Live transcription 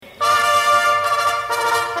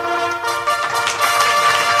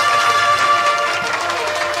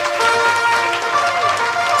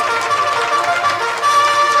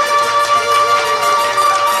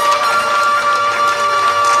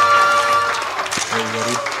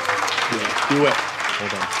ready? Yeah, do it.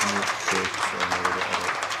 Hold on.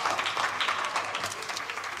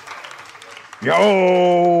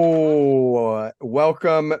 Yo!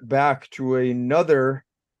 Welcome back to another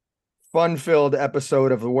fun-filled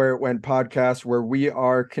episode of the Where It Went podcast, where we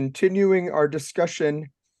are continuing our discussion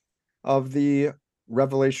of the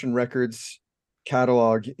Revelation Records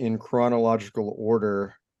catalog in chronological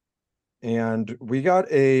order. And we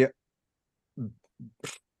got a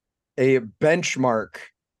benchmark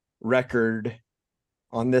record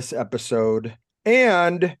on this episode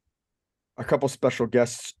and a couple special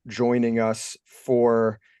guests joining us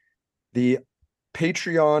for the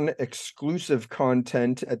Patreon exclusive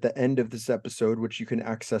content at the end of this episode, which you can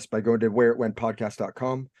access by going to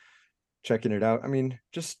whereitwentpodcast.com, checking it out. I mean,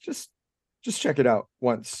 just check it out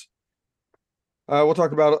once. We'll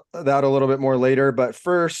talk about that a little bit more later, but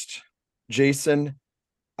first, Jason,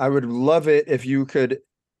 I would love it if you could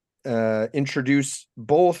introduce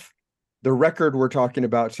both the record we're talking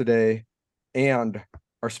about today and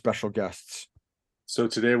our special guests. So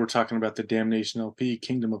today we're talking about the Damnation LP,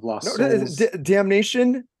 Kingdom of Lost Souls. Souls.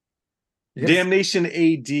 Damnation? Damnation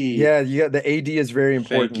AD. Yeah, the AD is very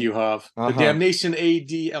important. Thank you, Hav. The Damnation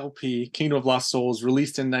AD LP, Kingdom of Lost Souls,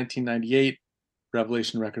 released in 1998.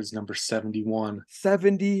 Revelation Records number 71.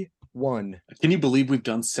 71. Can you believe we've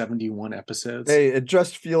done 71 episodes? Hey, it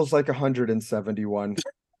just feels like 171.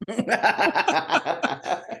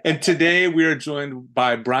 And today we are joined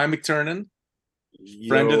by Brian McTernan,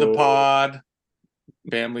 friend of the pod,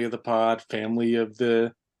 family of the pod, family of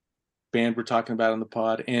the band we're talking about on the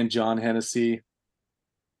pod, and John Hennessee,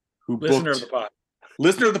 listener of the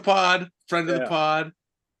pod, friend of the pod,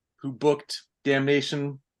 who booked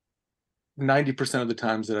Damnation 90% of the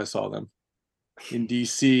times that I saw them in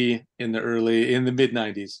DC in the mid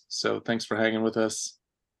 90s. So thanks for hanging with us.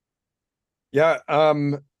 Yeah,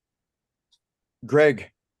 Greg,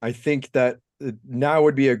 I think that now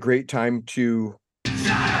would be a great time to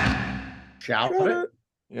shout it.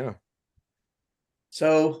 Yeah.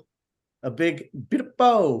 So a big bit of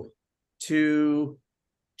bow to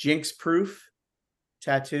Jinx Proof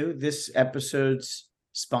Tattoo, this episode's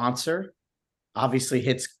sponsor. Obviously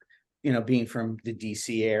hits, being from the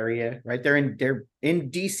DC area, right? They're in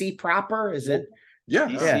DC proper, is it? Yeah.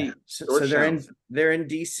 Yeah. So they're in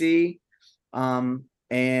DC.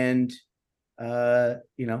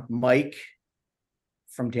 Mike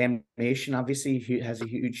from Damnation, obviously, he has a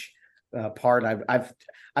huge part. I've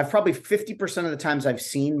probably 50% of the times I've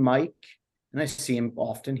seen Mike, and I see him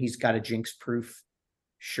often. He's got a Jinx Proof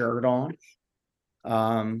shirt on.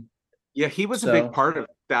 Yeah, he was a big part of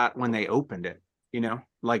that when they opened it.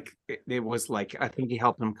 It was like, I think he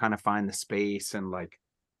helped them kind of find the space, and like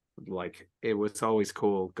it was always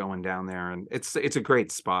cool going down there, and it's a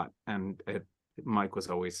great spot. And Mike was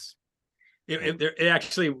always.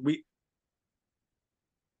 It's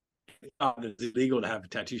illegal to have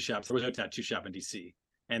tattoo shops. There was no tattoo shop in DC,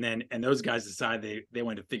 and those guys decided they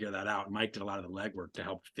wanted to figure that out. Mike did a lot of the legwork to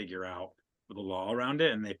help figure out the law around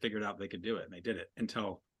it, and they figured out they could do it, and they did it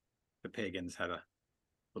until the pagans had a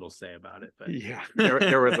little say about it. But yeah,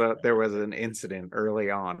 there was an incident early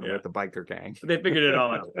on with the biker gang. They figured it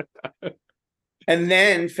all out. And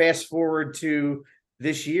then fast forward to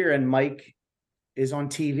this year, and Mike is on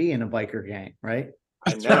TV in a biker gang, right?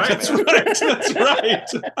 That's right.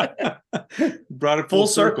 Brought it full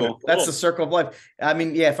circle. That's the circle of life. I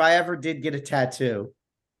mean, yeah, if I ever did get a tattoo,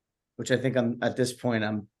 which I think I'm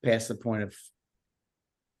past the point of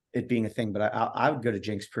it being a thing, but I would go to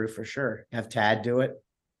Jinx Proof for sure. Have Tad do it.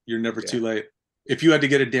 You're never too late. If you had to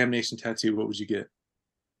get a Damnation tattoo, what would you get?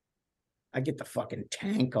 I get the fucking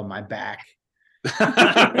tank on my back.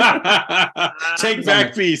 Tank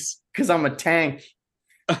back piece. Because I'm a tank.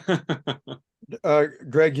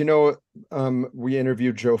 Greg, we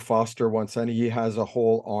interviewed Joe Foster once, and he has a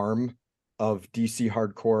whole arm of DC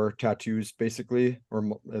hardcore tattoos, basically, or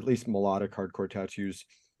at least melodic hardcore tattoos.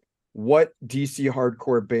 What DC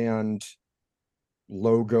hardcore band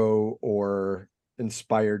logo or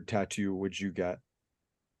inspired tattoo would you get?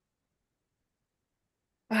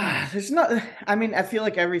 There's not. I mean, I feel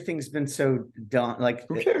like everything's been so done. Like,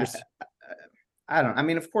 who cares? I don't. I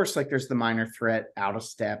mean, of course, like there's the Minor Threat, Out of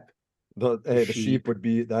Step. The sheep would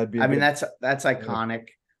be that'd be. I mean, that's iconic.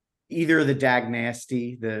 Either the Dag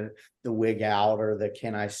Nasty, the wig out, or the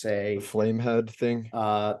Can I Say the flame head thing.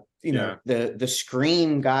 The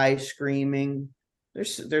Scream guy screaming.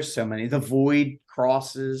 There's so many. The Void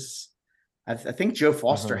crosses. I think Joe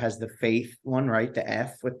Foster has the Faith one, right? The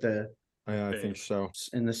F with the. Yeah, I think so.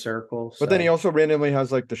 In the circle. But then he also randomly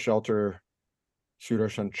has like the Shelter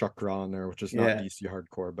Sudarshan Chakra on there, which is not DC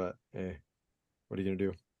hardcore, but hey, what are you gonna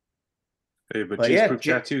do? Hey, but But Jinx yeah, Proof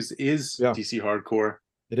Tattoos is Yeah. DC hardcore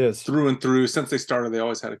It is. through and through. Since they started, they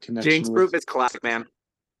always had a connection. Jinx Proof is classic, man.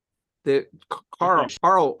 The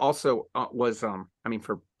Carl also was I mean,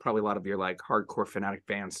 for probably a lot of your like hardcore fanatic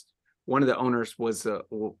fans, one of the owners was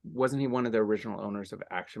wasn't he one of the original owners of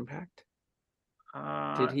Action Pact?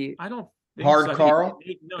 Did he? I don't think Hard so. I think Carl,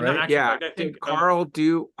 no, right? not Action Yeah. Pact. I Did think Carl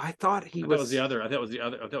do? I thought he that was was the other. I thought it was the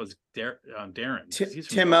other. I thought it was Darren. He's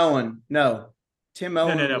from Tim Delaware. Owen. No, Tim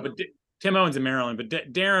Owen. No. But Tim Owen's in Maryland, but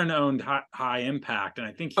Darren owned High Impact, and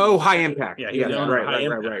I think he High Impact. Yeah, he yes, was the owner of right, High right,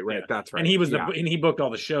 Impact, right, right. yeah. That's right. And he was yeah. and he booked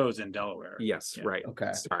all the shows in Delaware. Yes, Yeah. right.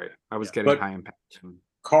 Okay. Sorry, I was Yeah. getting But- High Impact.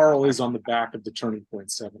 Carl is on the back of the Turning Point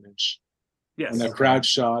 7-inch. Yes. And that crowd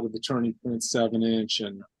shot of the Turning Point 7-inch,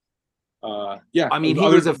 and yeah. I mean, he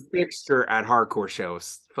other- was a fixture at hardcore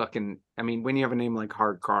shows. Fucking, I mean, when you have a name like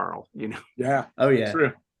Hard Carl, you know. Yeah, Oh yeah.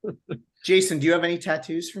 true. Jason, do you have any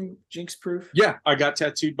tattoos from Jinx Proof? Yeah, I got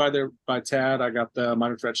tattooed by Tad. I got the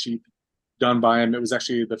minor threat sheep done by him. It was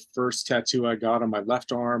actually the first tattoo I got on my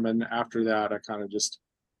left arm, and after that,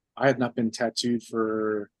 I had not been tattooed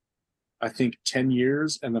for, I think, 10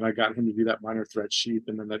 years, and then I got him to do that minor threat sheep,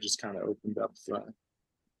 and then that just kind of opened up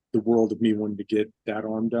the world of me wanting to get that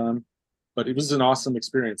arm done. But it was an awesome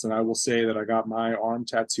experience, and I will say that I got my arm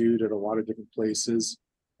tattooed at a lot of different places,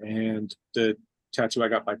 and the tattoo I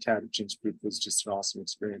got by Tad at Jinx Proof was just an awesome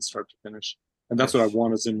experience, start to finish. And that's what I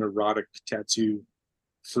want as an erotic tattoo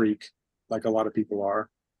freak, like a lot of people are,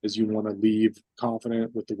 is you want to leave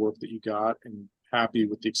confident with the work that you got and happy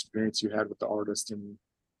with the experience you had with the artist. And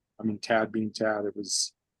I mean, Tad being Tad, it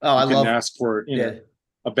was, Oh, I you couldn't love. ask for Yeah,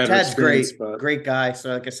 a better Tad's great, experience. But great guy. So,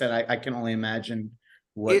 like I said, I can only imagine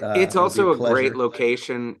what. It's would be also a great pleasure.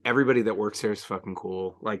 location. Everybody that works there is fucking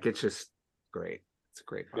cool. Like, it's just great. It's a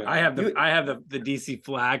great. Yeah. I have the DC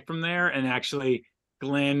flag from there, and actually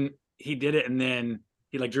Glenn, he did it, and then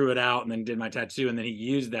he like drew it out and then did my tattoo, and then he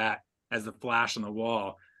used that as the flash on the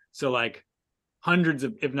wall. So like hundreds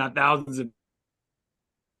of, if not thousands of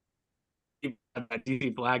people have that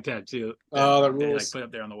DC flag tattoo. Oh, that they like rules. put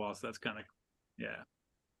up there on the wall. So that's kind of, yeah.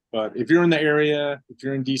 But if you're in the area, if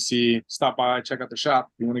you're in DC, stop by, check out the shop.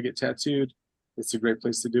 If you want to get tattooed, it's a great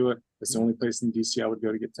place to do it. It's the only place in DC I would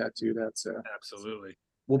go to get tattooed at. So Absolutely.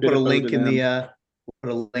 We'll Bit put a of link both in of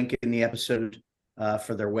the episode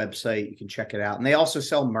for their website. You can check it out, and they also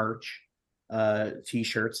sell merch,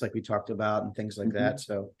 t-shirts like we talked about, and things like Mhm. that.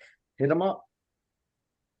 So hit them up.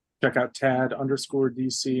 check out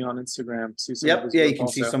Tad_DC on Instagram. See some of Yep, his yeah, work you can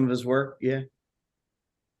see also. some of his work. Yeah,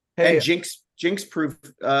 Hey, and Jinx Proof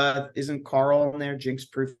isn't Carl in there? Jinx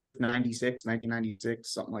Proof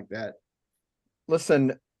 1996, something like that.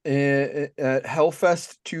 listen, at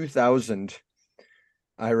Hellfest 2000,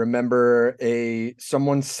 I remember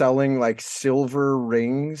someone selling like silver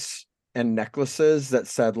rings and necklaces that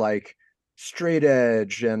said like straight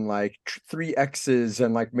edge and like 3 X's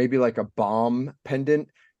and like maybe like a bomb pendant.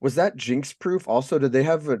 Was that Jinx Proof also? Did they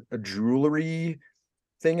have a jewelry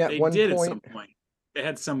thing at They one did point? at some point. They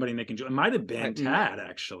had somebody making. It might have been I- Tad,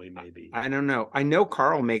 actually, maybe. I don't know. I know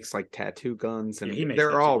Carl makes like tattoo guns, and Yeah, he makes they're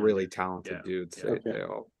tattoo all guns, really yeah. talented Yeah. dudes. Yeah. They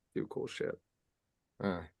all do cool shit.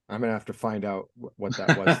 I'm gonna have to find out what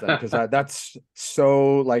that was then, because that's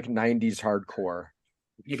so like 90s hardcore.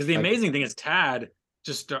 Because the Like- amazing thing is Tad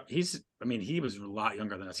he was a lot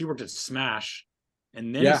younger than us. He worked at Smash,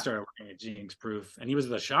 and then he Yeah. started working at Jinx Proof, and he was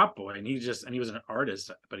the shop boy, and he was an artist,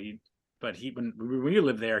 but when we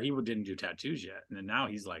lived there, he didn't do tattoos yet, and then now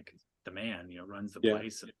he's like the man, runs the Yeah.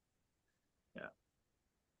 place.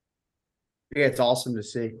 Yeah, it's awesome to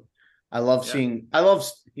see. I love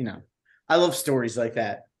stories like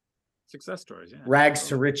that. Success stories, yeah. Rags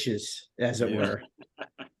to riches, as it Yeah. were.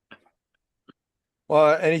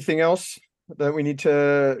 Well, anything else that we need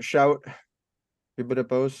to shout?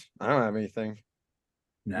 Bibbidi-bows? I don't have anything.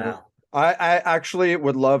 No. I actually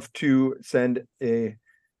would love to send a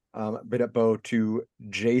Bibbidi-bow to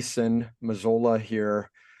Jason Mazzola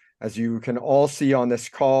here. As you can all see on this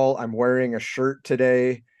call, I'm wearing a shirt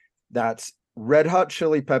today that's Red Hot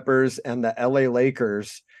Chili Peppers and the LA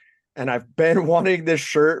Lakers. And I've been wanting this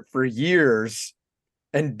shirt for years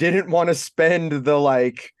and didn't want to spend the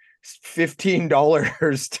like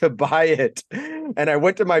 $15 to buy it. And I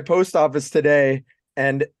went to my post office today,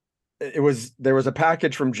 and there was a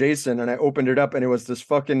package from Jason, and I opened it up, and it was this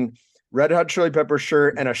fucking Red Hot Chili Pepper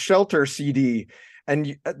shirt and a Shelter CD.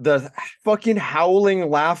 And the fucking howling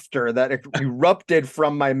laughter that erupted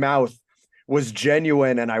from my mouth was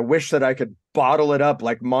genuine, and I wish that I could bottle it up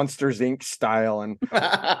like Monsters Inc. style and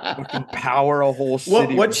fucking power a whole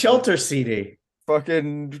city. What with Shelter CD?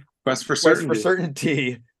 Fucking Quest for Quest for Certainty.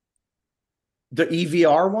 Certainty. The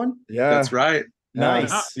EVR one? Yeah, That's right.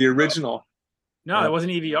 Nice. The original. No, that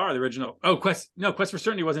wasn't EVR, the original. Oh, Quest for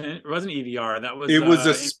Certainty wasn't EVR. That was It was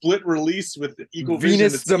a split release with Eco Venus Vision. de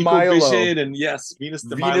It's Eco Milo. Vision, and yes, Venus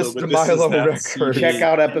de Milo. Venus But de this is Milo that record. CD. Check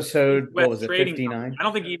out episode, Wet what was it, Trading 59? I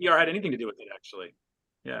don't think EVR had anything to do with it, actually.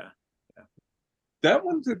 Yeah. That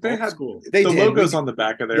one, they Old had school. They the did. logos on the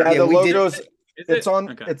back of there. Yeah, the we did- logos. Is It's it?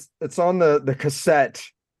 on. Okay. It's on the cassette.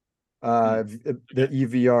 The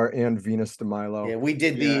EVR and Venus de Milo. Yeah, we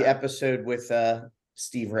did the Yeah. episode with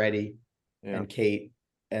Steve Reddy Yeah. and Kate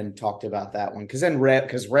and talked about that one. Because then Rev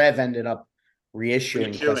ended up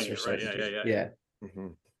reissuing Redoing Quest for it, right, Certainty. yeah.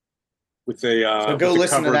 Mhm. With a So go with the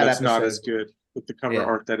listen to cover that that's not episode. as good. With the cover Yeah.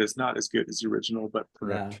 art that is not as good as the original, but No,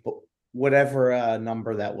 correct. but whatever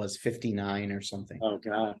number that was, 59 or something. Oh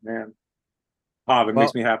god, man. Bob, it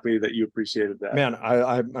makes me happy that you appreciated that. Man,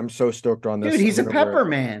 I'm so stoked on this. Dude, he's I'm a gonna wear it. pepper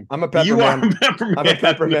man. I'm a pepper You man. are a Pepperman. I'm a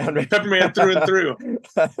Pepperman, man. Pepperman through and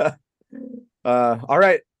through. All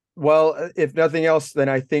right. Well, if nothing else, then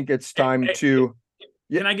I think it's time to.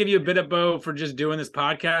 Can I give you a bit of Bo for just doing this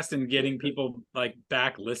podcast and getting people like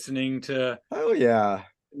back listening to Oh yeah.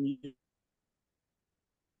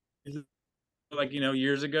 like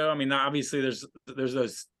years ago? I mean, obviously there's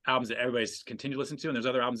those albums that everybody's continued to listen to, and there's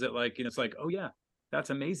other albums that like it's like, oh yeah, that's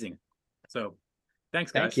amazing. So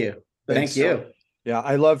thanks, guys. Thank you. Thanks, Thank you. Yeah,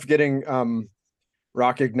 I love getting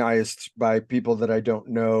recognized by people that I don't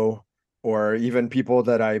know, or even people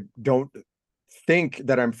that I don't think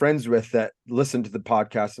that I'm friends with that listen to the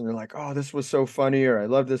podcast and they're like, oh, this was so funny, or I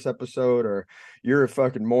love this episode, or you're a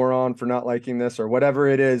fucking moron for not liking this, or whatever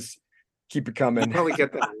it is. Keep it coming. You probably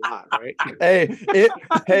get that a lot, right?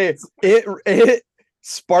 it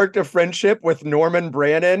sparked a friendship with Norman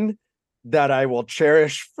Brannon that I will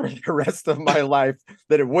cherish for the rest of my life,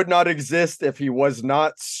 that it would not exist if he was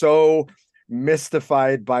not so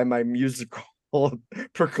mystified by my musical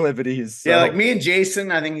proclivities. So. Yeah, like me and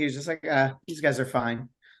Jason, I think he was just like, these guys are fine.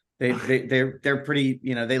 They're pretty,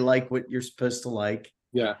 they like what you're supposed to like.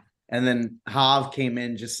 Yeah. And then Hav came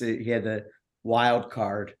in, he had the wild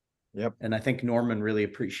card. Yep. And I think Norman really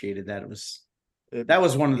appreciated that. That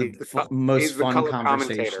was one of the most fun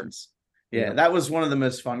conversations. Yeah, that was one of the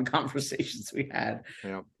most fun conversations we had.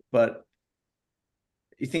 Yeah. But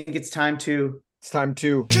you think it's time to? It's time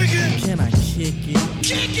to. Can I kick it?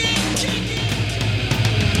 Kick it! Kick it!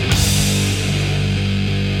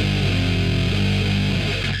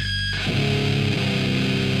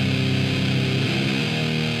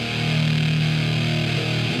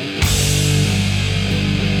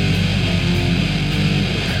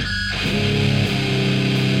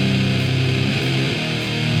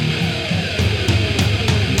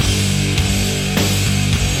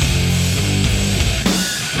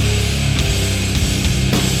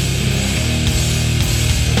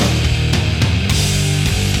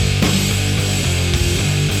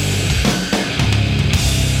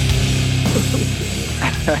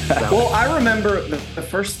 Well, I remember the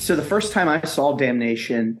first time I saw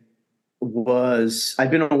Damnation was,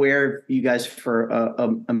 I've been aware of you guys for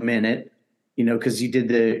a minute, because you did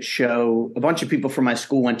the show. A bunch of people from my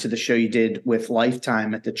school went to the show you did with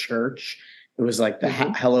Lifetime at the church. It was like the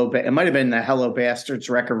it might have been the Hello Bastards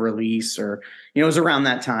record release, or, it was around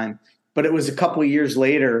that time. But it was a couple of years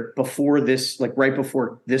later, before this, like right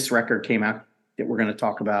before this record came out that we're going to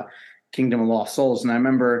talk about, Kingdom of Lost Souls. And I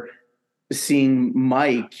remember seeing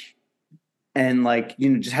Mike and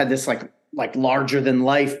just had this like larger than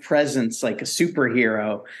life presence, like a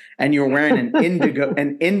superhero, and you were wearing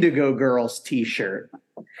an Indigo Girls t-shirt.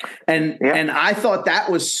 And I thought that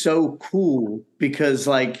was so cool because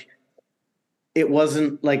it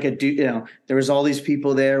wasn't like a dude, there was all these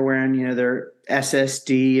people there wearing, their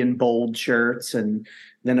SSD and bold shirts. And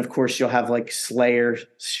then of course you'll have like Slayer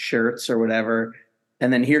shirts or whatever.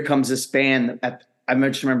 And then here comes this band that I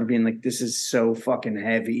just remember being like, this is so fucking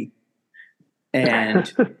heavy. And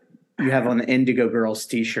you have on the Indigo Girls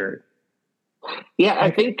t-shirt. Yeah,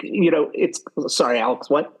 I think, it's, sorry, Alex,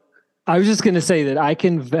 what? I was just going to say that I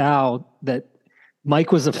can vow that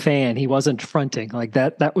Mike was a fan. He wasn't fronting like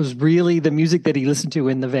that. That was really the music that he listened to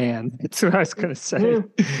in the van. That's what I was going to say.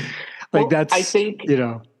 That's, I think,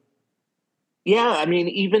 yeah, I mean,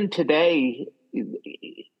 even today,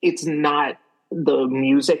 it's not the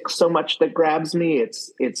music so much that grabs me,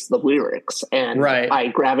 it's the lyrics. And I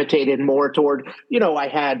gravitated more toward, I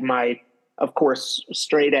had my, of course,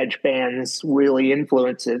 straight edge bands really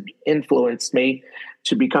influenced me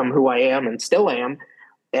to become who I am and still am,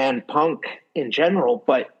 and punk in general.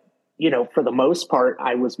 But, for the most part,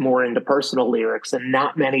 I was more into personal lyrics, and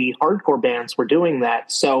not many hardcore bands were doing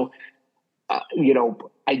that. So, I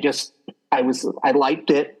liked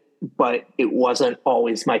it, but it wasn't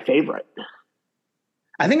always my favorite.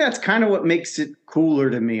 I think that's kind of what makes it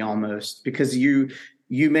cooler to me almost, because you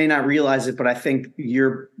may not realize it, but I think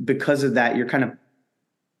because of that, you're kind of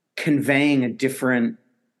conveying a different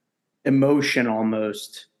emotion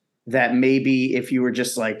almost, that maybe if you were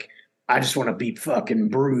just like, I just want to be fucking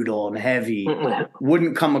brutal and heavy,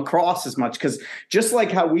 wouldn't come across as much. Because just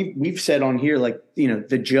like how we've said on here, like, you know,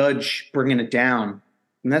 The Judge, Bringing It Down,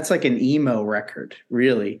 and that's like an emo record,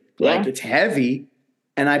 really. Yeah. Like, it's heavy.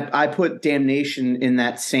 And I put Damnation in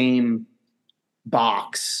that same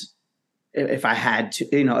box if I had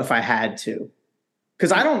to,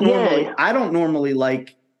 because I don't normally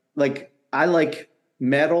like I like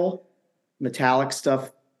metal, metallic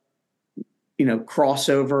stuff, you know,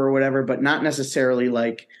 crossover or whatever, but not necessarily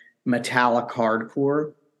like metallic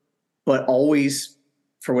hardcore. But always,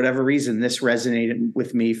 for whatever reason, this resonated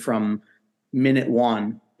with me from minute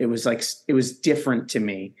one. It was different to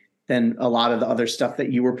me than a lot of the other stuff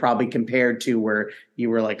that you were probably compared to, where you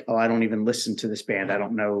were like, oh, I don't even listen to this band, I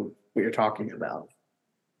don't know what you're talking about.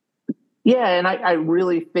 Yeah, and I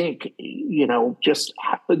really think, you know, just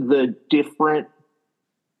the different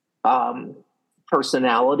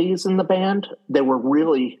personalities in the band. There were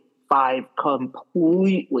really 5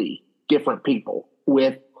 completely different people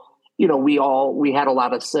with, you know, we had a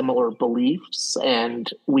lot of similar beliefs, and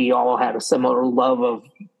we all had a similar love of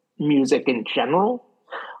music in general.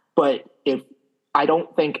 But I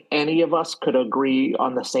don't think any of us could agree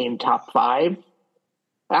on the same top 5.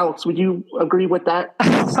 Alex, would you agree with that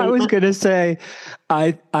statement? I was going to say,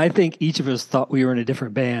 I think each of us thought we were in a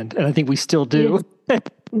different band, and I think we still do.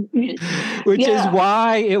 Which is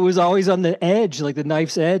why it was always on the edge, like the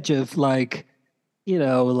knife's edge of like, you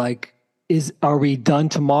know, like, are we done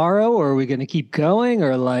tomorrow, or are we going to keep going,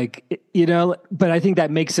 or like, you know? But I think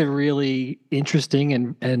that makes it really interesting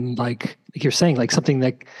and like you're saying, like something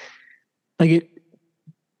that, like, it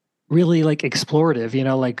really like explorative, you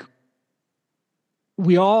know, like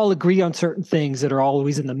we all agree on certain things that are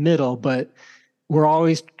always in the middle, but we're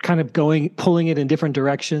always kind of pulling it in different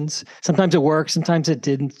directions. Sometimes it works, sometimes it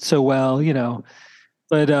didn't so well, you know.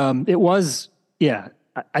 But it was,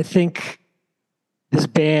 I think this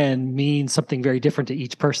band means something very different to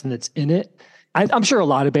each person that's in it. I'm sure a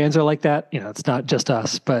lot of bands are like that. You know, it's not just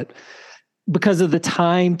us, but because of the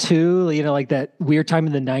time too, you know, like that weird time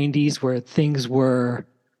in the 90s where things were,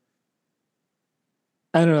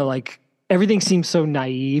 I don't know, like everything seems so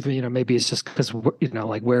naive. You know, maybe it's just because, you know,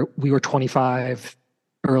 like where we were 25,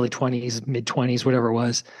 early 20s, mid 20s, whatever it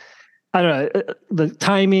was. I don't know, the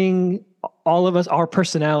timing, all of us, our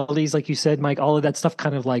personalities, like you said, Mike, all of that stuff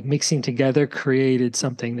kind of like mixing together created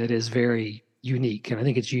something that is very unique. And I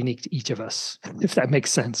think it's unique to each of us, if that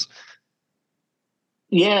makes sense.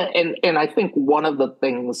 Yeah. And I think one of the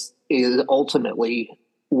things is ultimately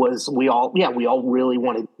was we all really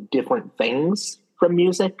wanted different things from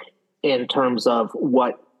music in terms of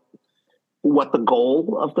what the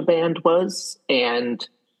goal of the band was. And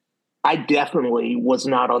I definitely was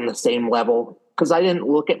not on the same level, because I didn't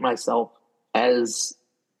look at myself as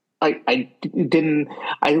I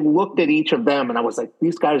looked at each of them and I was like,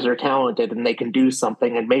 these guys are talented and they can do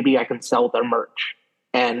something, and maybe I can sell their merch.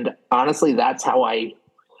 And honestly, that's how I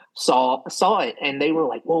saw it. And they were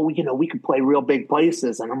like, well, you know, we could play real big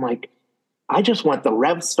places. And I'm like, I just want the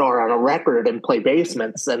rev star on a record and play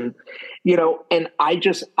basements. And, you know, and I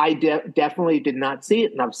definitely did not see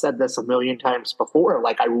it. And I've said this a million times before.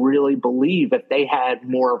 Like, I really believe if they had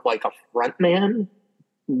more of like a front man,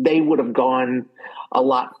 they would have gone a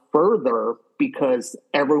lot further, because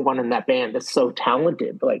everyone in that band is so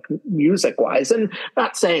talented, like music wise. And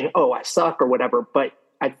not saying, oh, I suck or whatever, but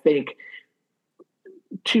I think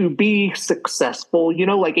to be successful, you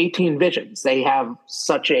know, like 18 Visions, they have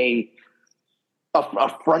such a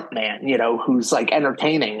front man, you know, who's like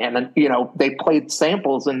entertaining, and you know, they played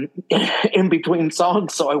samples and in between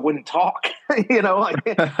songs so I wouldn't talk, you know, like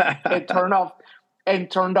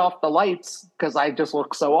and turned off the lights because I just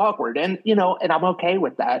look so awkward, and you know, and I'm okay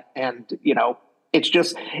with that, and you know,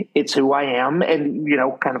 it's who I am. And you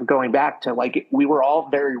know, kind of going back to like, we were all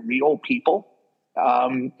very real people,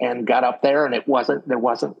 and got up there, and there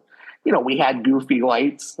wasn't, you know, we had goofy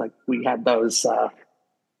lights, like we had those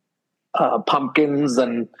pumpkins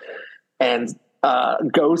and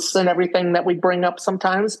ghosts and everything that we bring up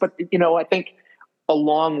sometimes. But, you know, I think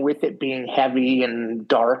along with it being heavy and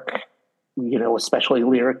dark, you know, especially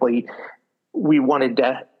lyrically, we wanted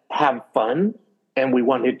to have fun and we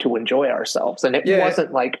wanted to enjoy ourselves. And it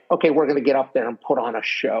wasn't like, okay, we're going to get up there and put on a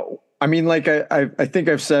show. I mean, like I think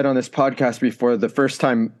I've said on this podcast before, the first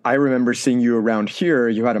time I remember seeing you around here,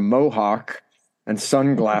 you had a mohawk and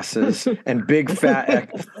sunglasses and big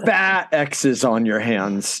fat X's on your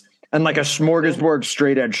hands. and like a smorgasbord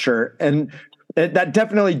straight edge shirt. And that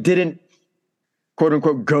definitely didn't, quote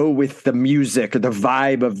unquote, go with the music or the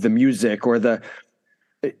vibe of the music or the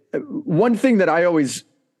one thing that I always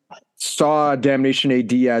saw Damnation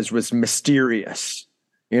AD as was mysterious.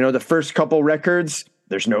 The first couple records,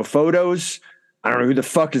 there's no photos. I don't know who the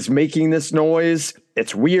fuck is making this noise.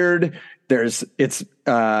 It's weird. There's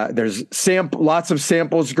lots of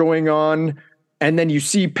samples going on. And then you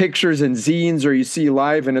see pictures and zines or you see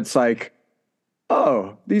live and it's like,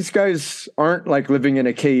 oh, these guys aren't like living in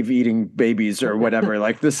a cave eating babies or whatever.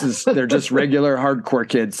 Like they're just regular hardcore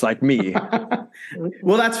kids like me.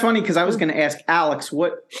 Well, that's funny because I was going to ask Alex,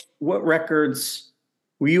 what records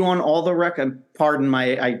were you on? All the records? Pardon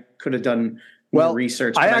I could have done more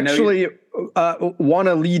research. I actually want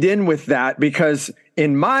to lead in with that because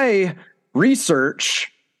in my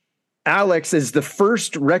research, Alex, is the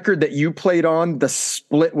first record that you played on the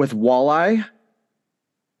split with Walleye?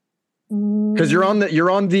 Because you're on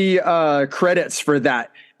the credits for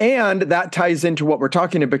that, and that ties into what we're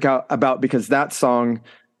talking about because that song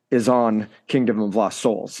is on Kingdom of Lost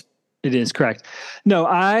Souls. It is correct. No,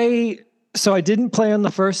 I didn't play on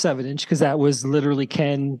the first 7-inch because that was literally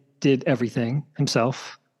Ken did everything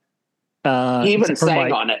himself. He even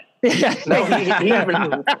sang on it.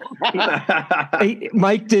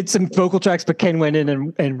 Mike did some vocal tracks, but Ken went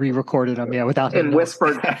in and re-recorded them. Yeah, without him. And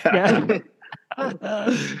whispered. Yeah.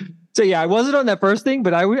 So yeah, I wasn't on that first thing,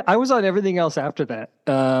 but I was on everything else after that.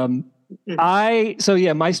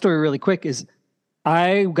 My story really quick is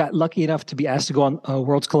I got lucky enough to be asked to go on a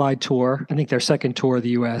Worlds Collide tour. I think their second tour of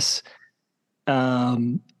the US.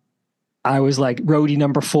 I was like roadie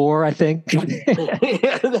number 4, I think.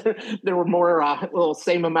 There were more,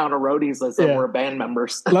 same amount of roadies as there were band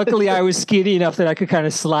members. Luckily, I was skinny enough that I could kind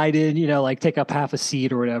of slide in, like take up half a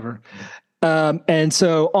seat or whatever. And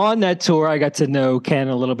so on that tour, I got to know Ken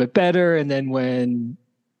a little bit better. And then when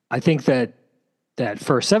I think that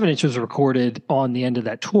first 7-inch was recorded on the end of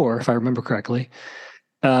that tour, if I remember correctly.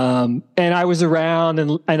 And I was around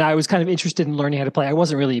and I was kind of interested in learning how to play. I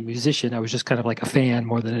wasn't really a musician. I was just kind of like a fan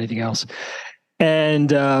more than anything else.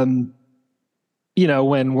 And,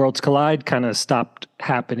 when Worlds Collide kind of stopped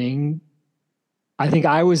happening, I think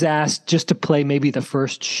I was asked just to play maybe the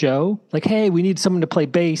first show. Like, hey, we need someone to play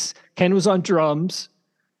bass. Ken was on drums.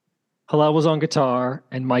 Hillel was on guitar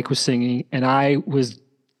and Mike was singing. And I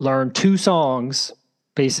learned 2 songs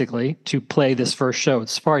basically to play this first show at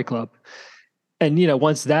Safari Club. And,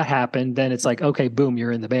 once that happened, then it's like, okay, boom,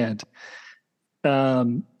 you're in the band.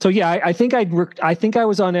 So yeah, I think I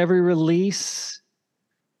was on every release.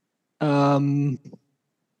 Except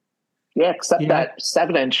that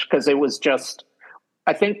 7-inch, because it was just,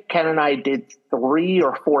 I think Ken and I did 3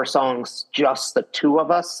 or 4 songs, just the 2 of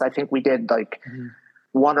us. I think we did like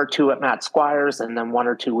 1 or 2 at Matt Squires and then 1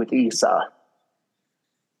 or 2 with Issa.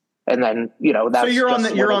 And then, that's so you're on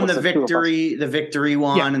the victory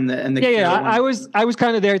one yeah. and the one. I was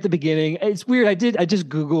kind of there at the beginning. It's weird. I just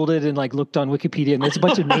Googled it and like looked on Wikipedia and there's a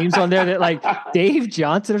bunch of names on there that like Dave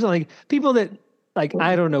Johnson or something, like people that like,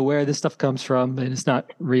 I don't know where this stuff comes from and it's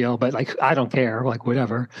not real, but like, I don't care, like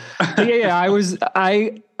whatever. But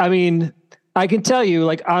I mean, I can tell you,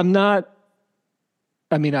 like, I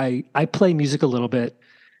play music a little bit.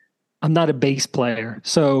 I'm not a bass player.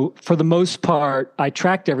 So for the most part, I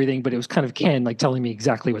tracked everything, but it was kind of Ken like telling me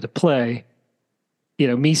exactly what to play.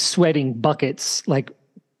 Me sweating buckets, like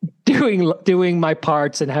doing my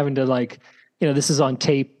parts and having to like, this is on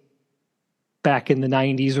tape back in the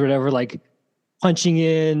 90s or whatever, like punching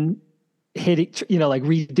in, hitting, like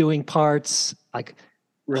redoing parts, like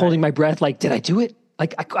holding my breath, like, did I do it?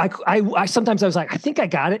 Like I sometimes I was like, I think I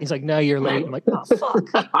got it. He's like, no, you're late. I'm like, oh fuck.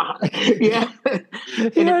 Yeah. And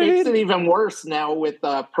it makes it even worse now with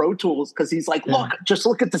Pro Tools because he's like, just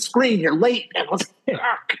look at the screen. You're late. And I was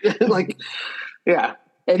like, yeah.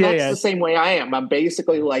 And that's the same way I am. I'm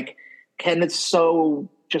basically like, Ken is so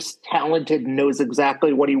just talented and knows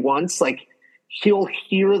exactly what he wants. Like he'll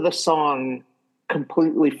hear the song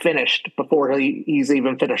completely finished before he's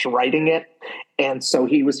even finished writing it. And so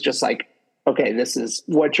he was just like, okay, this is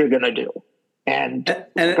what you're going to do. And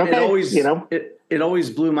it always, it always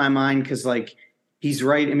blew my mind. Cause like he's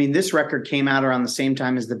right. I mean, this record came out around the same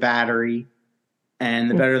time as The Battery and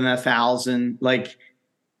the Better Than 1,000. Like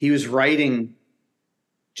he was writing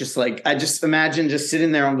just like, I just imagine just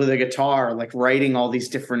sitting there with a guitar, like writing all these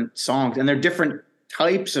different songs, and they're different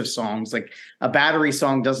types of songs. Like a Battery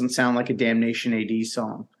song doesn't sound like a Damnation AD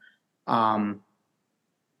song.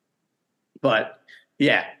 But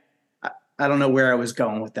yeah, I don't know where I was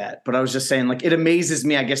going with that, but I was just saying, like, it amazes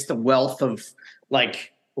me, I guess, the wealth of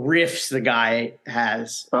like riffs the guy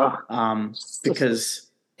has, because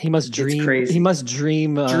He must dream. It's crazy. He must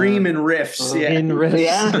dream. Dream in riffs. In riffs.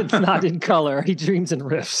 Yeah. It's not in color. He dreams in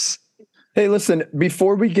riffs. Hey, listen,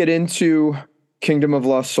 before we get into Kingdom of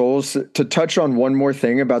Lost Souls, to touch on one more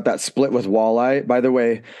thing about that split with Walleye. By the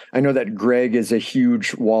way, I know that Greg is a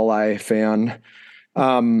huge Walleye fan.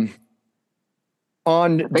 I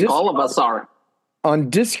think all of us are. On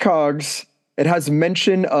Discogs, it has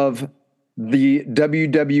mention of the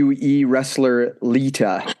WWE wrestler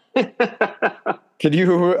Lita. Could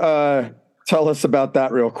you tell us about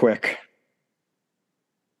that real quick?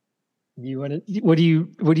 What do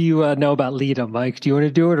you know about Lita, Mike? Do you want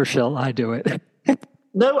to do it or shall I do it?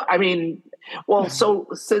 No, I mean, well, so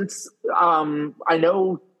since I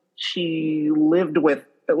know she lived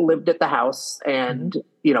at the house and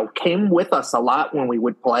came with us a lot when we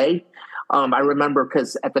would play. I remember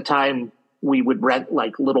because at the time we would rent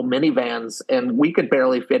like little minivans and we could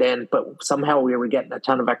barely fit in, but somehow we were getting a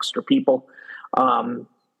ton of extra people. I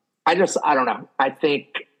don't know. I think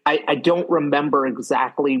I don't remember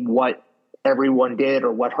exactly what everyone did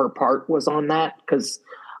or what her part was on that because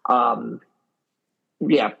lots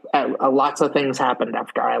of things happened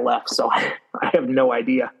after I left, so I have no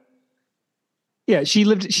idea. Yeah, she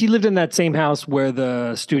lived in that same house where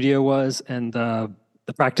the studio was and the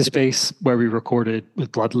practice space where we recorded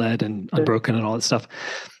with Bloodlead and Unbroken and all that stuff.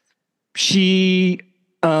 She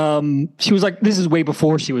was like, this is way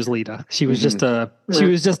before she was Lita. She was just like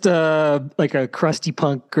a crusty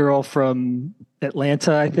punk girl from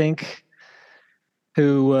Atlanta, I think,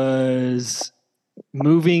 who was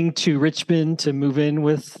moving to Richmond to move in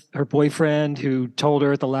with her boyfriend, who told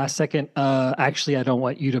her at the last second, actually, I don't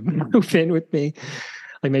want you to move in with me.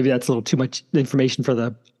 Like maybe that's a little too much information for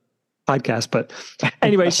the podcast, but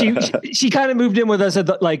anyway, she kind of moved in with us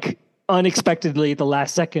unexpectedly at the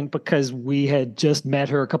last second because we had just met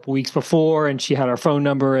her a couple weeks before and she had our phone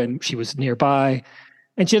number and she was nearby,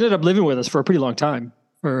 and she ended up living with us for a pretty long time,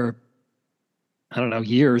 for I don't know,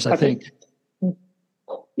 years, I think.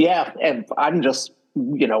 Yeah, and I'm just,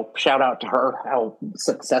 shout out to her how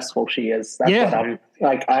successful she is. That's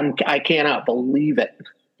what I cannot believe it.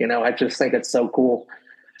 I just think it's so cool.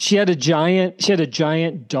 She had a giant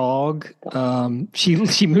dog.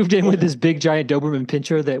 She moved in with this big giant Doberman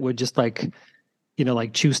Pinscher that would just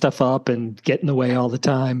chew stuff up and get in the way all the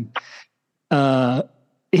time.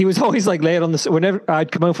 He was always laying on whenever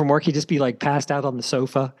I'd come home from work, he'd just be passed out on the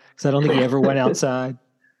sofa because I don't think he ever went outside.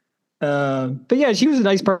 But yeah, she was a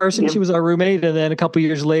nice person. She was our roommate. And then a couple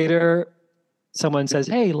years later, someone says,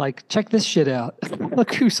 "Hey, check this shit out.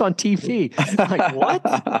 Look who's on TV." I'm like, what?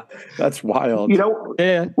 That's wild.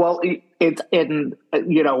 Yeah. Well, she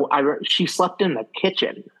slept in the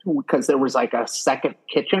kitchen because there was a second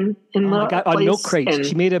kitchen in the place. On milk crates. And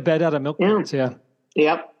she made a bed out of milk crates. Yeah.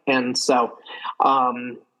 Yep. And so,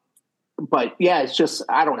 but yeah, it's just,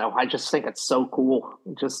 I don't know. I just think it's so cool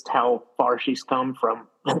just how far she's come from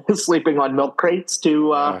sleeping on milk crates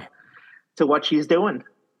to what she's doing.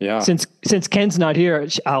 Yeah. Since Ken's not here,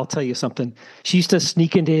 I'll tell you something. She used to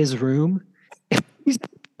sneak into his room. He's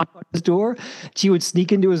on his door. She would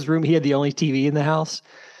sneak into his room. He had the only TV in the house.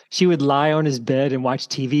 She would lie on his bed and watch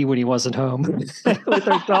TV when he wasn't home with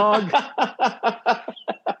her dog.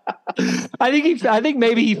 I think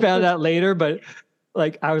maybe he found out later, but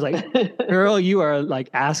I was like, girl, you are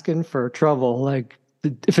asking for trouble.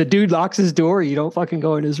 If a dude locks his door, you don't fucking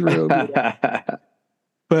go in his room.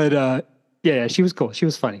 But yeah, she was cool. She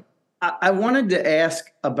was funny. I wanted to ask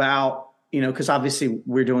about, because obviously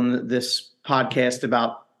we're doing this podcast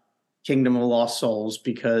about Kingdom of Lost Souls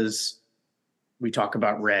because we talk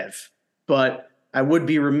about Rev. But I would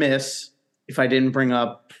be remiss if I didn't bring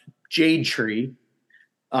up Jade Tree,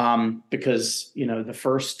 because, the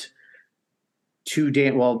first two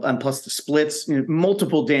and plus the splits,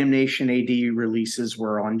 multiple Damnation AD releases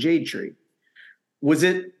were on Jade Tree. Was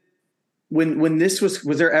it when this was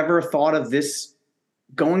there ever a thought of this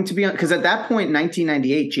going to be on? Because at that point,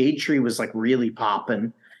 1998, Jade Tree was really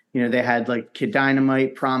popping. They had Kid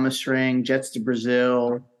Dynamite, Promise Ring, Jets to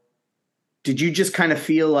Brazil. Did you just kind of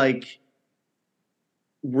feel like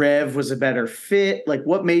Rev was a better fit?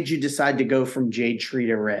 What made you decide to go from Jade Tree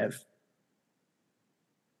to Rev?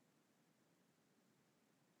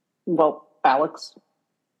 Well, Alex,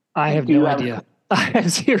 I have no idea. I have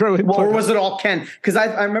zero input. Or was it all Ken? Because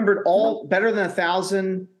I remembered all Better Than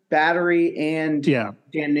 1,000, Battery, and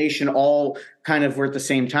Damnation all kind of were at the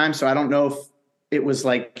same time. So I don't know if it was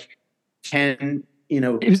Ken.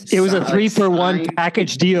 It was a 3-for-1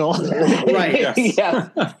 package deal. Right. Yes.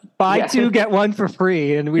 Yeah. Buy two, get one for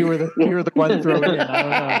free, and we were the one thrown in.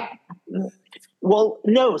 I don't know. Well,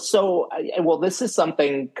 no. So, this is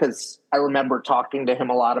something because I remember talking to him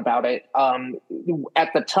a lot about it. At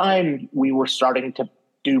the time, we were starting to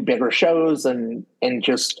do bigger shows and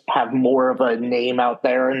just have more of a name out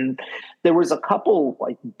there. And there was a couple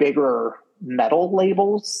like bigger metal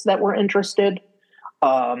labels that were interested.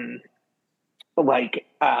 I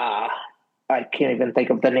can't even think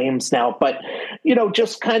of the names now, but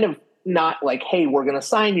just kind of not like, hey, we're going to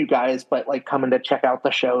sign you guys, but like coming to check out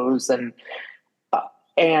the shows and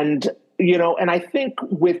I think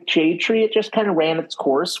with Jade Tree, it just kind of ran its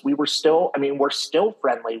course. We're still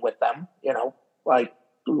friendly with them, like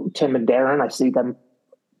Tim and Darren. I see them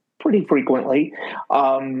pretty frequently.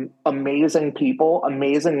 Amazing people,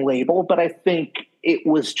 amazing label. But I think it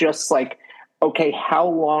was just like, okay, how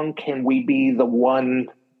long can we be the one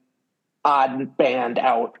odd band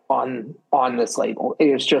out on this label?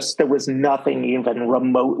 It was just, there was nothing even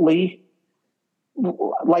remotely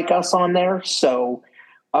like us on there. So,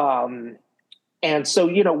 and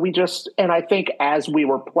I think as we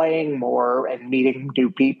were playing more and meeting new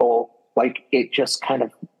people, like it just kind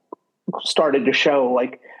of started to show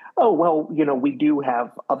like, oh, well, we do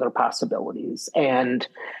have other possibilities. And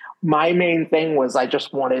my main thing was I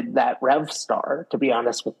just wanted that Rev Star, to be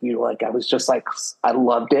honest with you. Like, I was just like, I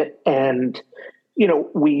loved it. And,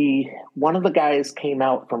 one of the guys came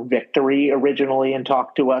out from Victory originally and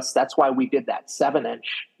talked to us. That's why we did that 7-inch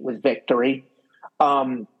with Victory.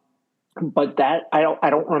 But that, I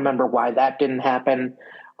don't remember why that didn't happen.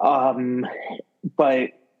 But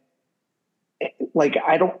like,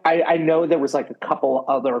 I know there was like a couple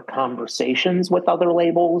other conversations with other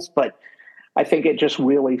labels, but I think it just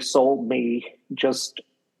really sold me just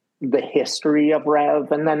the history of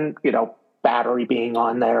Rev, and then, Battery being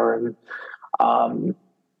on there. And,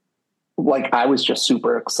 I was just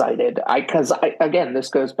super excited. Again, this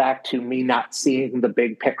goes back to me not seeing the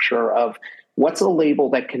big picture of what's a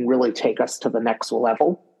label that can really take us to the next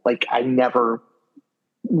level. Like, I never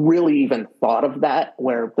really even thought of that,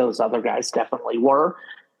 where those other guys definitely were.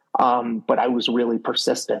 But I was really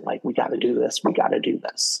persistent. Like, we got to do this. We got to do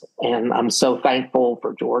this. And I'm so thankful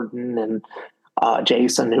for Jordan and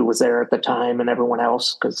Jason, who was there at the time, and everyone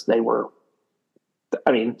else, because they were,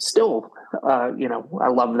 still, I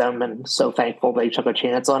love them, and so thankful they took a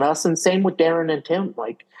chance on us. And same with Darren and Tim,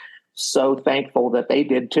 like, so thankful that they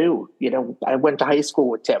did too. I went to high school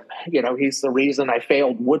with Tim. He's the reason I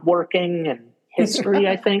failed woodworking and history,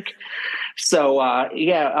 I think. So,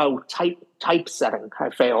 typesetting,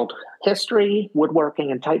 I failed. History, woodworking,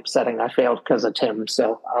 and typesetting, I failed because of Tim.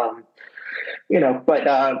 So,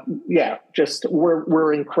 just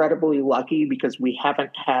we're incredibly lucky because we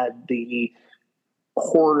haven't had the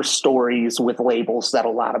horror stories with labels that a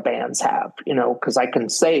lot of bands have, because I can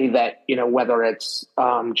say that, whether it's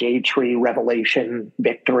Jade Tree, Revelation,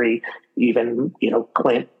 Victory, even,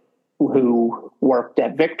 Clint, who worked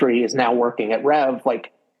at Victory, is now working at Rev.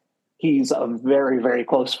 Like, he's a very, very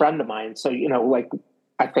close friend of mine. So,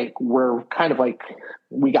 I think we're kind of like,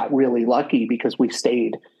 we got really lucky because we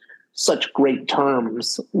stayed such great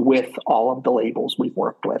terms with all of the labels we've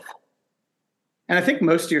worked with. And I think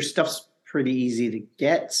most of your stuff's pretty easy to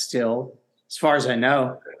get still, as far as I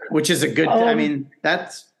know, which is a good, I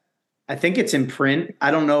think it's in print.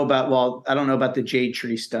 I don't know about the Jade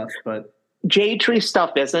Tree stuff, but Jade Tree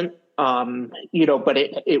stuff isn't, but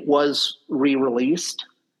it was re-released.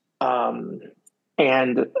 And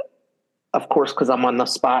of course, because I'm on the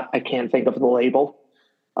spot, I can't think of the label.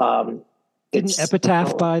 Didn't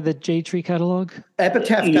Epitaph buy the Jade Tree catalog?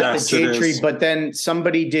 Epitaph got the Jade Tree, but then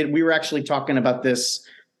somebody did. We were actually talking about this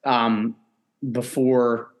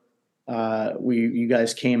before you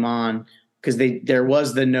guys came on, because there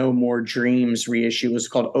was the No More Dreams reissue. It was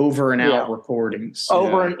called Over and Out Recordings.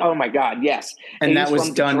 Oh my God, yes. And that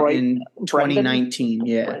was done Detroit, in 2019.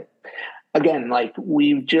 Yeah. Right. Again, like,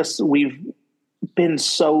 we've been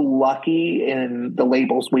so lucky in the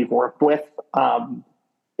labels we've worked with.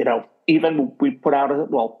 Even we put out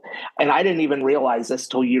and I didn't even realize this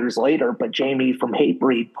till years later, but Jamie from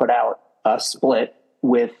Hatebreed put out a split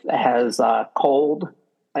has Cold,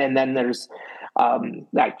 and then there's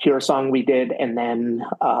that Cure song we did, and then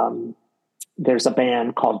there's a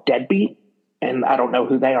band called Deadbeat, and I don't know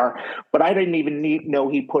who they are, but I didn't even know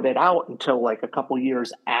he put it out until like a couple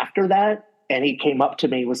years after that. And he came up to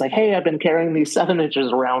me, was like, "Hey, I've been carrying these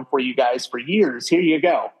 7-inches around for you guys for years. Here you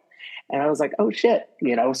go." And I was like, "Oh shit,"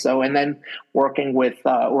 So, and then working with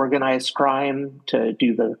Organized Crime to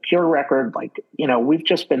do the Cure record, like, we've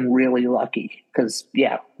just been really lucky because,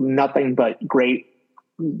 nothing but great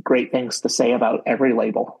things to say about every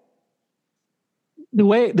label. The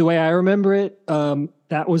way I remember it,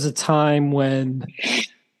 that was a time when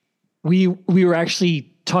we were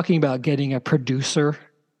actually talking about getting a producer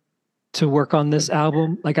to work on this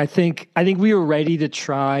album. Like I think we were ready to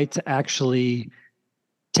try to actually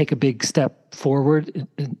take a big step forward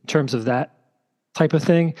in terms of that type of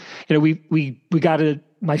thing. You know, we got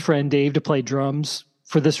my friend Dave to play drums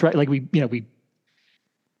for this, right? Like we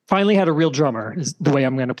finally had a real drummer is the way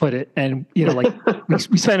I'm going to put it. And, you know, like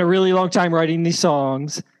we spent a really long time writing these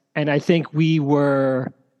songs. And I think we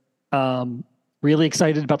were really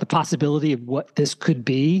excited about the possibility of what this could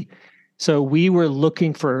be. So we were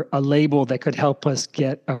looking for a label that could help us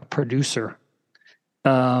get a producer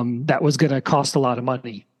that was going to cost a lot of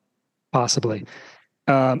money, possibly.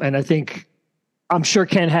 And I'm sure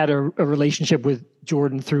Ken had a relationship with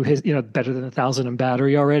Jordan through his, you know, Better Than 1,000 and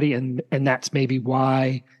Battery already. And that's maybe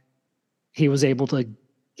why he was able to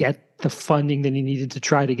get the funding that he needed to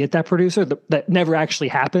try to get that producer. That never actually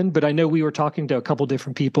happened, but I know we were talking to a couple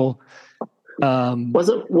different people.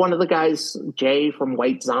 Wasn't one of the guys Jay from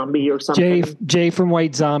White Zombie or something? Jay from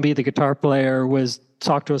White Zombie, the guitar player,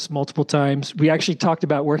 talked to us multiple times. We actually talked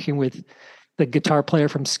about working with the guitar player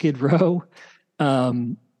from Skid Row,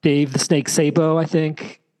 Dave the Snake Sabo, I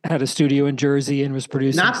think, had a studio in Jersey and was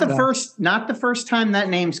producing. Not the first time that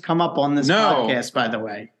name's come up on this podcast, by the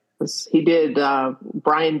way. He did.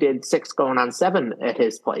 Brian did 6 going on 7 at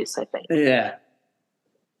his place, I think. Yeah.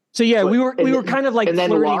 So yeah, we were kind of like and then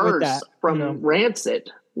flirting Lars with that from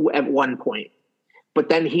Rancid at one point, but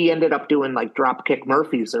then he ended up doing like Dropkick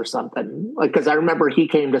Murphys or something. Like, because I remember he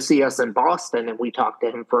came to see us in Boston and we talked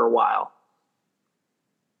to him for a while.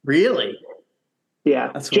 Really?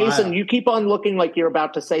 Yeah. That's Jason, wild. you keep on looking like you're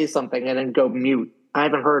about to say something and then go mute. I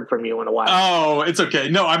haven't heard from you in a while. Oh, it's okay.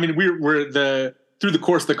 No, I mean we're through the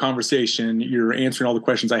course of the conversation, you're answering all the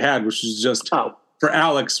questions I had, which was just for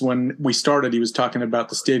Alex. When we started, he was talking about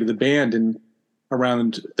the state of the band and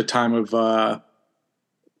around the time of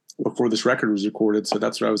before this record was recorded. So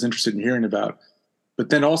that's what I was interested in hearing about.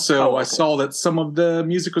 But then also I saw that some of the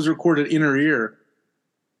music was recorded inner ear.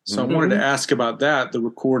 So I wanted to ask about that, the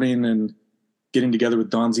recording and getting together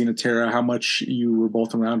with Don Zinatera, how much you were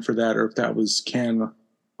both around for that, or if that was Ken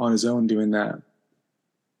on his own doing that.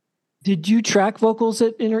 Did you track vocals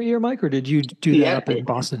at Inner Ear, Mike, or did you do that up in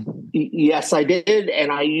Boston? Yes, I did.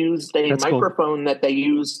 And I used a microphone that they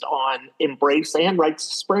used on Embrace and Rites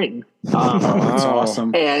of Spring. That's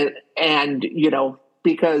awesome. And, you know,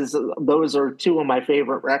 because those are 2 of my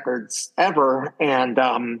favorite records ever. And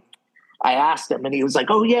I asked him and he was like,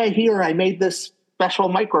 oh yeah, here, I made this special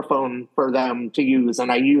microphone for them to use.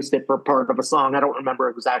 And I used it for part of a song. I don't remember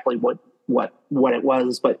exactly what it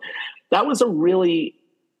was, but that was a really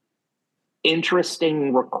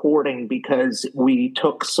interesting recording because we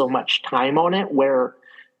took so much time on it where,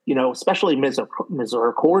 you know, especially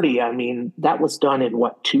Misericordia, I mean, that was done in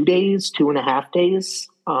 2 days, 2.5 days,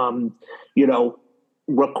 you know,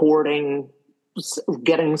 recording,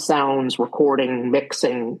 getting sounds, recording,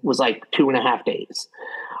 mixing was like 2.5 days.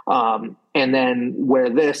 And then where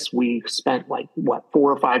we spent 4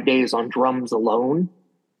 or 5 days on drums alone.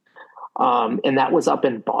 And that was up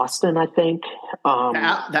in Boston, I think.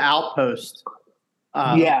 The Outpost.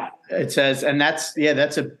 It says, and that's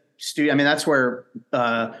a studio. I mean, that's where,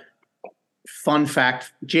 fun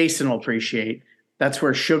fact, Jason will appreciate. That's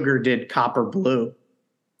where Sugar did Copper Blue.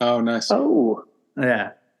 Oh, nice. Oh,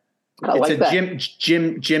 yeah.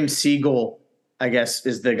 Jim Siegel, I guess,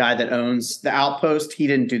 is the guy that owns the Outpost. He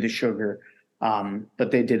didn't do the Sugar.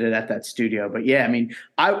 But they did it at that studio. But yeah, I mean,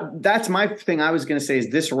 that's my thing I was going to say is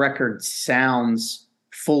this record sounds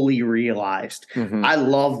fully realized. I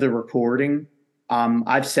love the recording.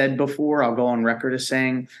 I've said before, I'll go on record as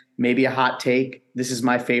saying maybe a hot take. This is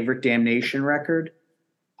my favorite Damnation record.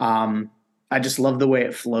 I just love the way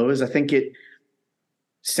it flows. I think it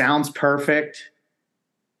sounds perfect.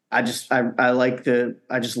 I just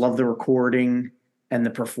love the recording and the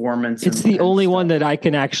performance. It's the only one that I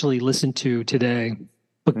can actually listen to today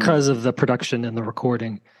because of the production and the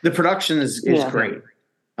recording. The production is great.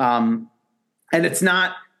 And it's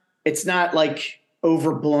not like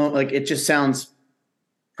overblown. Like it just sounds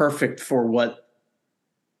perfect for what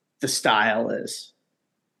the style is.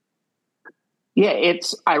 Yeah,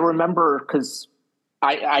 I remember because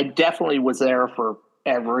I definitely was there for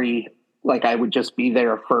I would just be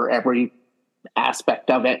there for every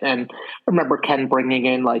aspect of it. And I remember Ken bringing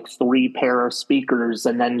in 3 pair of speakers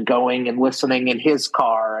and then going and listening in his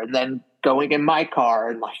car and then going in my car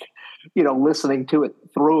and listening to it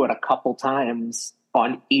through it a couple times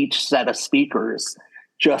on each set of speakers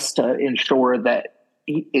just to ensure that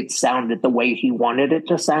it sounded the way he wanted it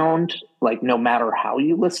to sound, no matter how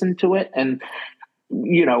you listen to it. And,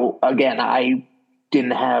 again, I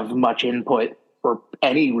didn't have much input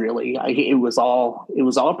any really. It was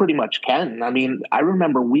all pretty much Ken. I mean, I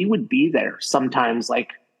remember we would be there sometimes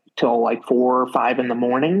like till like 4 or 5 in the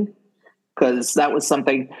morning, because that was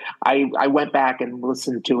something I went back and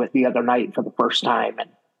listened to it the other night for the first time in,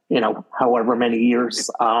 you know, however many years,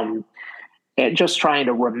 and just trying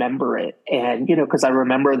to remember it. And, you know, because I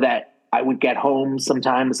remember that I would get home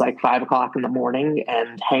sometimes like 5 o'clock in the morning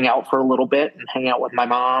and hang out for a little bit and hang out with my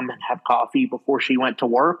mom and have coffee before she went to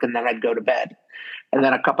work. And then I'd go to bed. And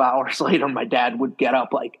then a couple hours later, my dad would get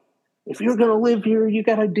up like, if you're going to live here, you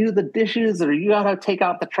got to do the dishes or you got to take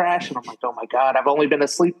out the trash. And I'm like, oh my God, I've only been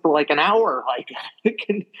asleep for like an hour. Like,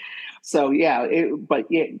 so yeah, you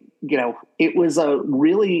know, it was a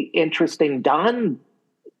really interesting Don,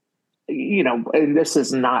 you know, and this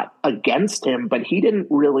is not against him, but he didn't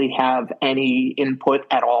really have any input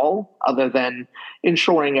at all other than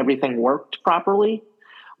ensuring everything worked properly,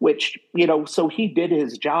 which, you know, so he did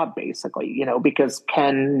his job basically, you know, because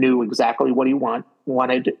Ken knew exactly what he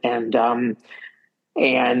wanted. And Don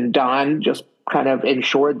just kind of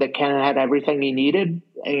ensured that Ken had everything he needed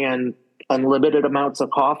and unlimited amounts of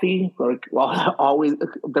coffee. Like, well,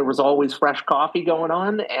 there was always fresh coffee going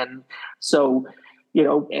on. And so, you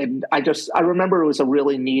know, and I remember it was a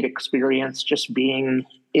really neat experience just being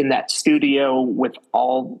in that studio with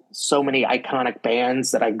so many iconic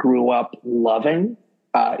bands that I grew up loving.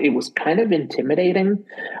 It was kind of intimidating,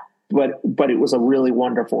 but it was a really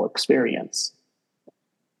wonderful experience.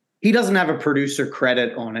 He doesn't have a producer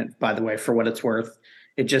credit on it, by the way, for what it's worth.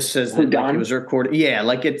 It just says that like, it was recorded. Yeah,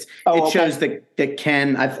 like it shows that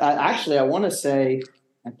Ken. I want to say,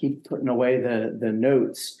 I keep putting away the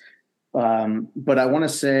notes. But I want to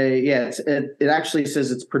say, yeah, it actually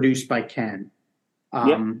says it's produced by Ken.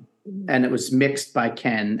 And it was mixed by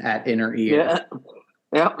Ken at Inner Ear.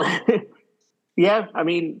 Yeah. Yeah. I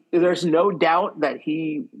mean, there's no doubt that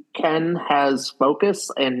Ken has focus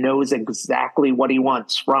and knows exactly what he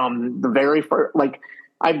wants from the very first, like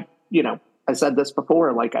I said this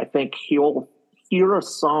before, like, I think he'll hear a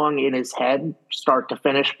song in his head start to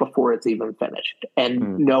finish before it's even finished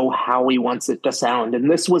and know how he wants it to sound. And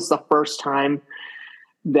this was the first time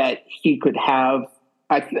that he could have,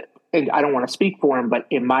 and I don't want to speak for him, but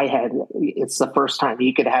in my head, it's the first time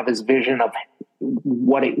he could have his vision of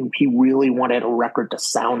what he really wanted a record to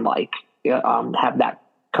sound like, have that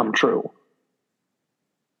come true.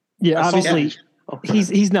 Yeah, obviously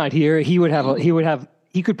he's not here. He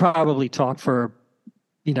could probably talk for,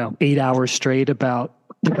 8 hours straight about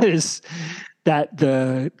that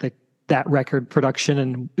record production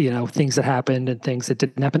and, things that happened and things that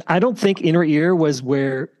didn't happen. I don't think Inner Ear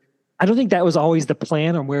I don't think that was always the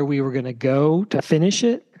plan on where we were going to go to finish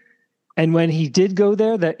it. And when he did go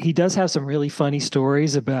there, that he does have some really funny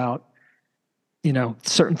stories about,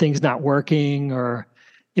 certain things not working or,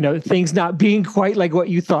 things not being quite like what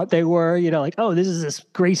you thought they were, like, oh, this is this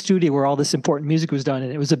great studio where all this important music was done.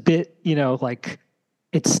 And it was a bit, like,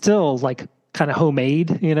 it's still like kind of homemade,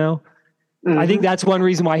 Mm-hmm. I think that's one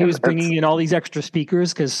reason why he was bringing in all these extra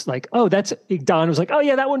speakers. Cause like, Don was like, oh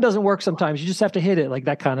yeah, that one doesn't work sometimes. You just have to hit it, like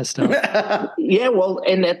that kind of stuff. Yeah. Well,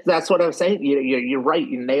 and that's what I was saying. You're right.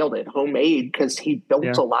 You nailed it. Homemade. Cause he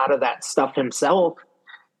built a lot of that stuff himself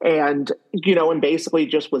and, and basically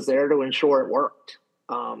just was there to ensure it worked.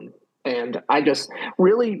 And I just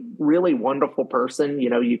really, really wonderful person.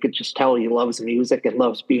 You could just tell he loves music and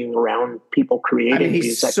loves being around people creating he's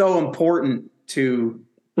music. So important to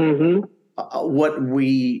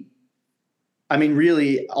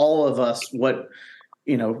really all of us,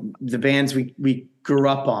 the bands we grew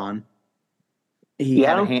up on.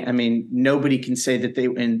 Nobody can say that they,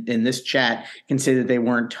 in this chat, can say that they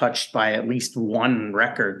weren't touched by at least one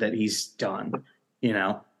record that he's done,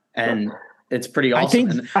 and it's pretty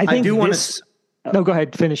awesome. I do want to. No, go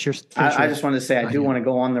ahead. Finish your. I just want to say I do want to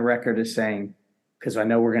go on the record as saying, because I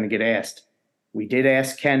know we're going to get asked. We did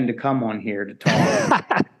ask Ken to come on here to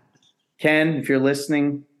talk. Ken, if you're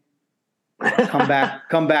listening, come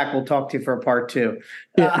back. We'll talk to you for a part 2.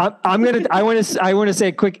 Yeah, I want to say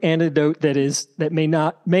a quick anecdote that may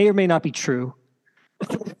or may not be true,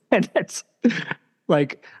 and that's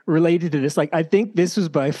like related to this. Like, I think this was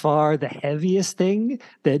by far the heaviest thing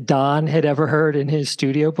that Don had ever heard in his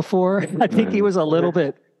studio before. I think he was a little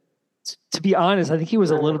bit, to be honest, I think he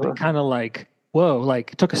was a little bit kind of like, whoa,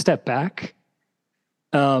 like took a step back.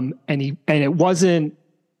 And it wasn't,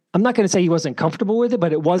 I'm not going to say he wasn't comfortable with it,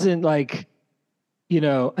 but it wasn't like,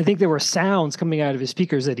 I think there were sounds coming out of his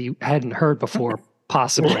speakers that he hadn't heard before,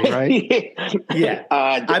 possibly, right? Yeah.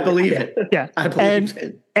 I believe it. Yeah. I believe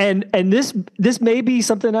it. And this may be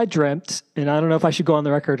something I dreamt, and I don't know if I should go on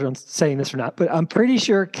the record on saying this or not, but I'm pretty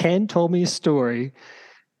sure Ken told me a story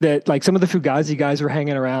that like some of the Fugazi guys were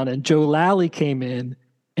hanging around, and Joe Lally came in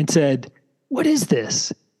and said, "What is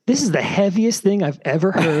this? This is the heaviest thing I've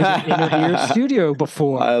ever heard in Inner Ear studio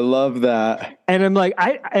before." I love that. And I'm like,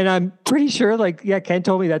 I'm pretty sure, like, yeah, Ken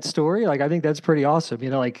told me that story. Like, I think that's pretty awesome,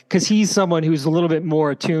 like, because he's someone who's a little bit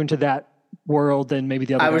more attuned to that world than maybe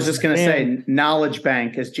the other. I was just going to say knowledge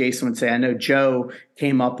bank, as Jason would say. I know Joe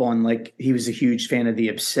came up on, like, he was a huge fan of The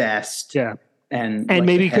Obsessed. Yeah. And like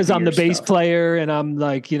maybe because I'm the bass stuff. player and I'm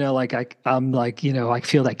like, I'm like, I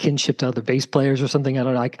feel that kinship to other bass players or something. I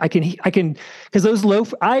don't know. I can, because those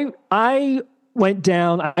I went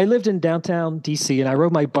down, I lived in downtown DC and I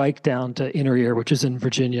rode my bike down to Inner Ear, which is in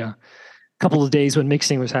Virginia, a couple of days when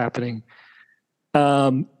mixing was happening.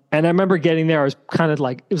 And I remember getting there, I was kind of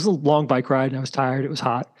like, it was a long bike ride and I was tired. It was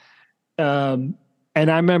hot. And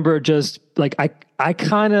I remember just like,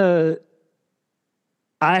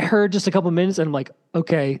 I heard just a couple of minutes and I'm like,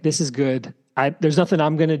 okay, this is good. There's nothing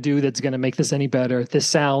I'm going to do that's going to make this any better. This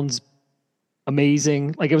sounds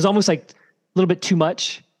amazing. Like it was almost like a little bit too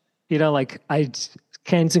much, like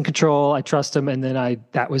Ken's in control. I trust him. And then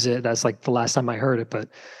that was it. That's like the last time I heard it. But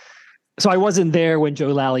so I wasn't there when Joe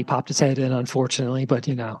Lally popped his head in, unfortunately, but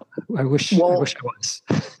I wish I was.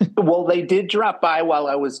 Well, they did drop by while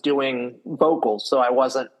I was doing vocals. So I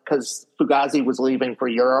wasn't, because Fugazi was leaving for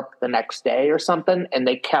Europe the next day or something, and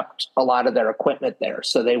they kept a lot of their equipment there.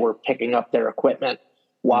 So they were picking up their equipment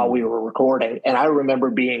while we were recording. And I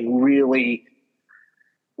remember being really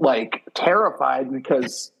like terrified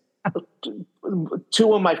because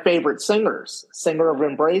two of my favorite singers, singer of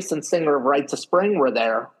Embrace and singer of Rites of Spring, were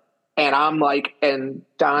there. And I'm like, and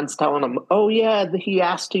Don's telling him, oh yeah, he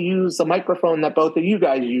asked to use the microphone that both of you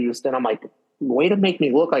guys used. And I'm like, way to make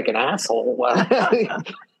me look like an asshole.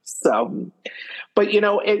 So, but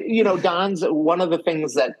Don's one of the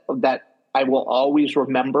things that I will always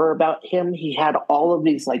remember about him. He had all of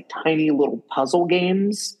these like tiny little puzzle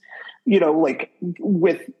games, like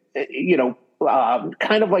with,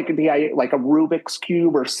 kind of like like a Rubik's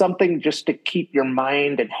Cube or something just to keep your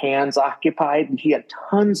mind and hands occupied. And he had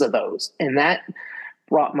tons of those. And that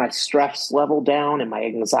brought my stress level down and my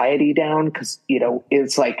anxiety down. Cause,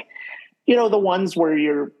 it's like, the ones where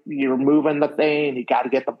you're moving the thing, you got to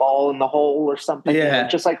get the ball in the hole or something. Yeah.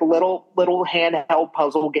 Just like little handheld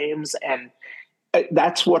puzzle games. And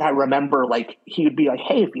that's what I remember. Like he would be like,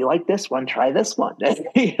 hey, if you like this one, try this one,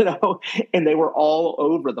 and they were all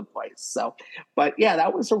over the place. So, but yeah,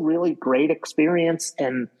 that was a really great experience.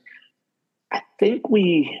 And I think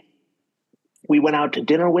we went out to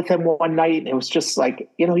dinner with him one night and it was just like,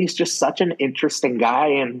 he's just such an interesting guy.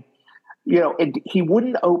 And, he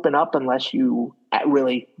wouldn't open up unless you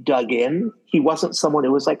really dug in. He wasn't someone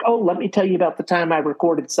who was like, oh, let me tell you about the time I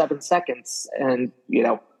recorded 7 seconds and,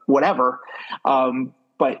 whatever.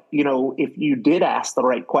 But, if you did ask the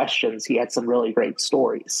right questions, he had some really great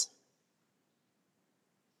stories.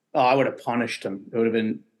 Oh, I would have punished him. It would have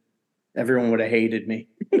been, everyone would have hated me.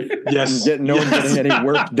 Yes. No one getting any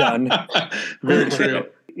work done. Very true.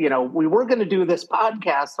 We were going to do this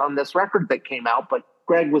podcast on this record that came out, but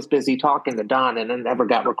Greg was busy talking to Don and it never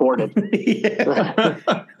got recorded.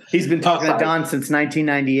 He's been talking to Don since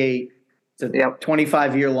 1998. It's a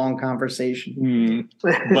 25-year long conversation.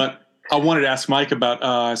 But I wanted to ask Mike about,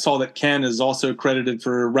 I saw that Ken is also credited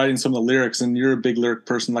for writing some of the lyrics, and you're a big lyric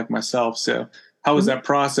person like myself. So how was that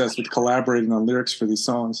process with collaborating on lyrics for these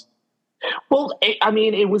songs? Well,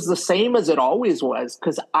 it was the same as it always was,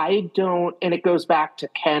 because and it goes back to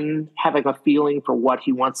Ken having a feeling for what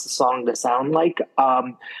he wants the song to sound like.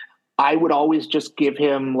 I would always just give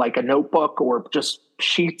him like a notebook or just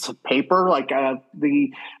sheets of paper. Like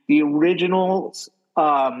the original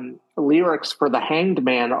lyrics for The Hanged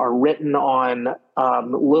Man are written on a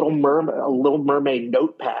Little Mermaid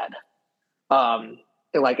notepad. And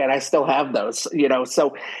I still have those,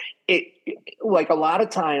 so it like a lot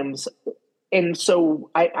of times. And so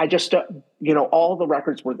I just, all the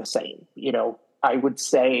records were the same, I would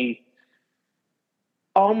say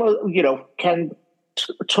almost, Ken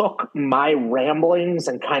took my ramblings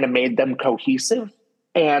and kind of made them cohesive.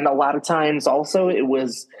 And a lot of times also it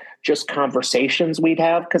was just conversations we'd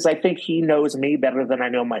have, because I think he knows me better than I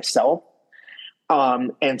know myself.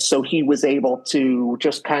 And so he was able to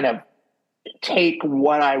just kind of take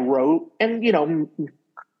what I wrote and,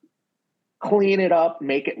 clean it up,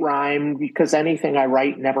 make it rhyme, because anything I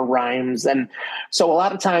write never rhymes. And so a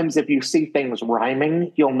lot of times if you see things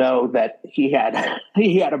rhyming, you'll know that he had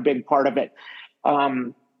a big part of it.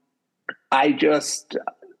 I just,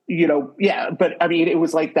 but it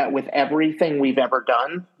was like that with everything we've ever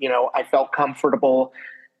done. I felt comfortable.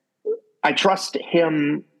 I trust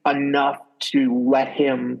him enough to let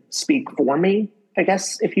him speak for me. I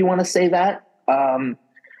guess, if you want to say that.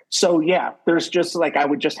 So yeah, there's just like, I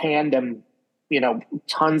would just hand him,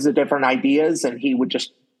 tons of different ideas, and he would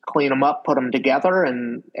just clean them up, put them together,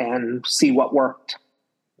 and see what worked.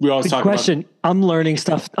 We always Good talk question. I'm learning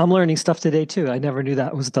stuff. I'm learning stuff today too. I never knew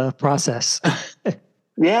that was the process.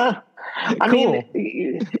 Yeah. I Cool.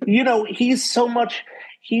 mean,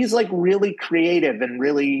 he's like really creative and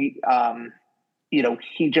really,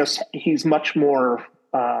 he's much more,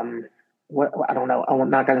 I don't know, I'm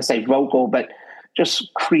not going to say vocal, but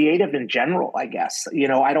just creative in general, I guess.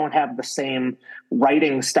 I don't have the same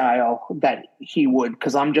writing style that he would,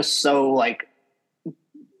 because I'm just so like,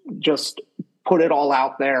 just put it all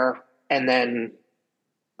out there and then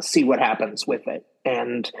see what happens with it.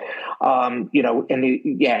 And,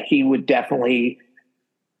 he would definitely,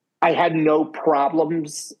 I had no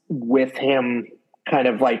problems with him kind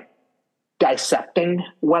of like dissecting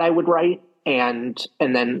what I would write and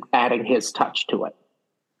then adding his touch to it.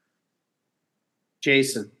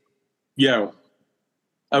 Jason. Yo.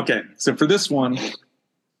 Okay. So for this one,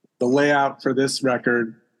 the layout for this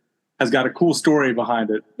record has got a cool story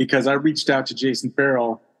behind it, because I reached out to Jason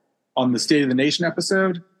Farrell on the State of the Nation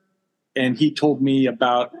episode, and he told me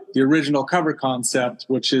about the original cover concept,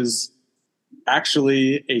 which is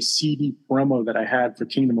actually a CD promo that I had for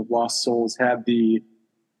Kingdom of Lost Souls, had the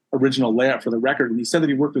original layout for the record. And he said that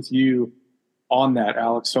he worked with you on that,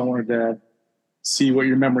 Alex. So I wanted to see what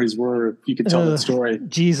your memories were, if you could tell that story.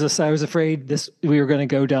 Jesus, I was afraid we were going to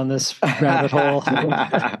go down this rabbit hole.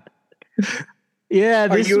 Yeah.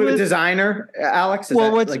 Are you a designer, Alex?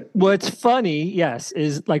 What's funny, yes,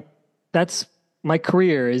 is like, that's my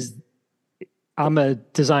career. Is I'm a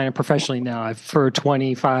designer professionally now for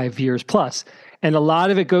 25 years plus. And a lot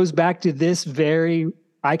of it goes back to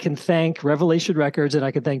I can thank Revelation Records, and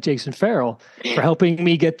I can thank Jason Farrell for helping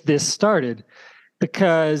me get this started.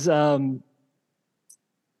 Because,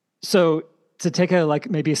 so to take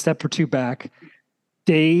maybe a step or two back,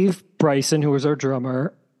 Dave Bryson, who was our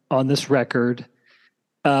drummer on this record,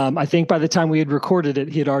 I think by the time we had recorded it,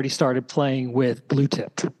 he had already started playing with Blue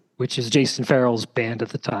Tip, which is Jason Farrell's band at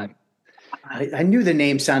the time. I knew the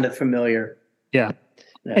name sounded familiar. Yeah.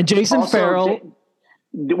 And Jason Farrell.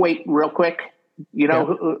 Wait, real quick.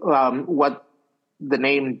 What the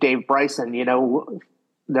name Dave Bryson,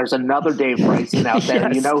 there's another Dave Bryson out there.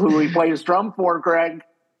 Yes. You know who he plays drum for, Greg?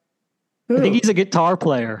 I think he's a guitar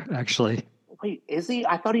player, actually. Wait, is he?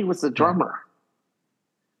 I thought he was the drummer.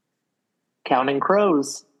 Counting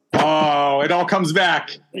Crows. Oh, it all comes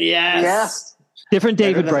back. Yes. Different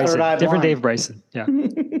David Bryson. Different Dave Bryson. Yeah.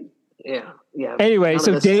 Yeah. Anyway,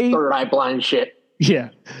 so Dave. Third eye blind shit. Yeah.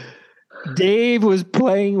 Dave was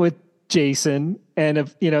playing with Jason,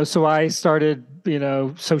 and so I started,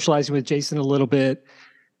 socializing with Jason a little bit.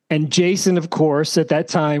 And Jason, of course, at that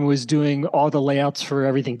time was doing all the layouts for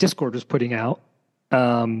everything Discord was putting out.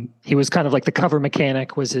 He was kind of like the cover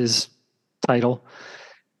mechanic was his title.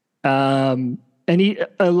 And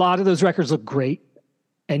a lot of those records look great.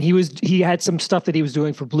 And he had some stuff that he was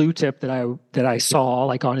doing for Blue Tip that I saw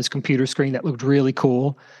like on his computer screen that looked really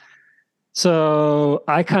cool. So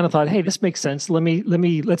I kind of thought, hey, this makes sense.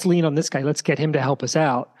 Let's lean on this guy. Let's get him to help us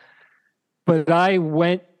out. But I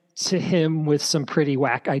went to him with some pretty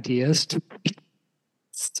whack ideas.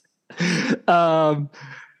 Kind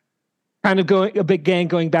of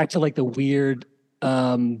going back to like the weird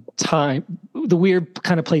the weird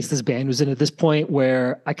kind of place this band was in at this point,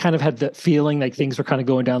 where I kind of had the feeling like things were kind of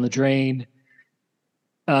going down the drain.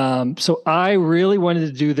 So I really wanted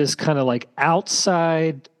to do this kind of like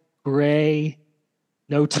outside gray,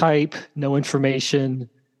 no type, no information.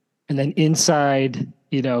 And then inside,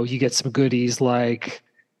 you get some goodies like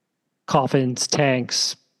coffins,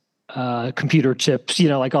 tanks, computer chips,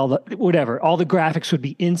 like all the graphics would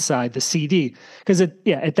be inside the CD. Because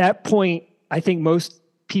at that point, I think most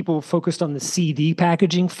people focused on the CD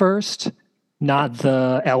packaging first, not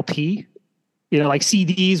the LP. Like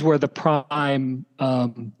CDs were the prime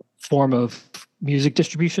form of music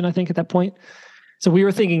distribution, I think, at that point. So we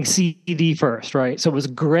were thinking CD first, right? So it was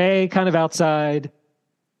gray kind of outside,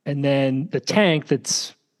 and then the tank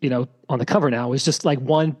that's, on the cover now is just like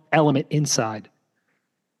one element inside.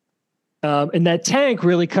 And that tank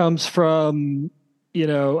really comes from,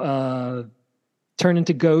 Turn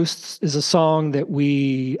Into Ghosts is a song that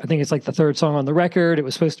I think it's like the third song on the record. It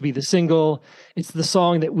was supposed to be the single. It's the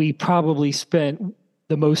song that we probably spent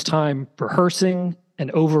the most time rehearsing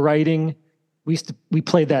and overwriting. We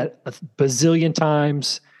played that a bazillion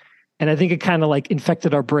times. And I think it kind of like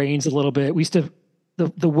infected our brains a little bit. We used to,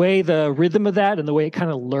 the way the rhythm of that and the way it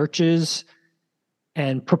kind of lurches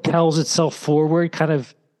and propels itself forward kind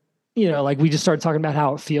of like we just started talking about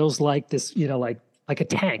how it feels like this, like a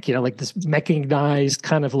tank, like this mechanized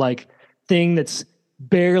kind of like thing that's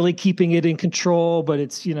barely keeping it in control, but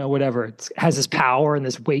it's, whatever. It has this power and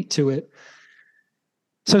this weight to it.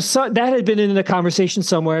 So that had been in a conversation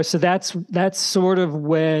somewhere. So that's sort of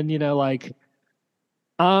when,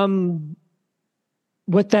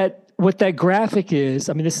 what that graphic is.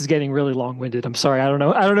 I mean, this is getting really long-winded. I'm sorry. I don't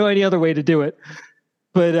know any other way to do it.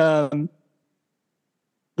 But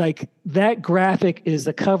like that graphic is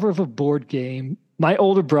the cover of a board game. My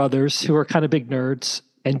older brothers, who are kind of big nerds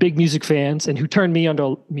and big music fans, and who turned me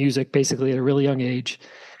onto music basically at a really young age,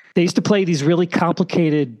 they used to play these really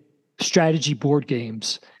complicated strategy board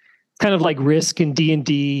games, kind of like Risk and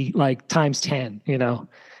D&D, like times 10,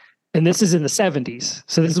 And this is in the 70s.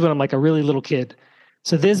 So this is when I'm like a really little kid.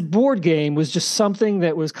 So this board game was just something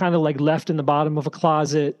that was kind of like left in the bottom of a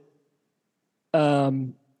closet.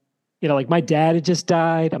 Like my dad had just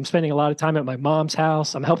died. I'm spending a lot of time at my mom's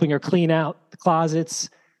house. I'm helping her clean out the closets.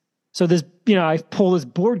 So this, I pull this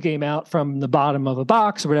board game out from the bottom of a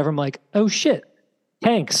box or whatever. I'm like, oh shit,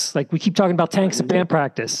 tanks. Like we keep talking about tanks in band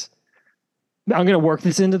practice. I'm going to work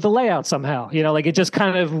this into the layout somehow. Like it just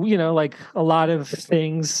kind of, like a lot of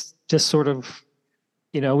things just sort of,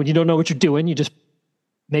 when you don't know what you're doing, you just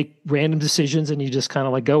make random decisions and you just kind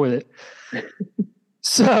of like go with it.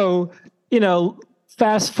 So,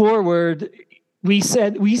 fast forward, we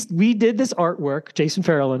said we did this artwork, Jason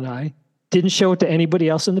Farrell and I, didn't show it to anybody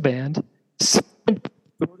else in the band.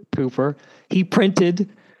 Cooper, he printed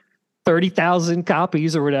 30,000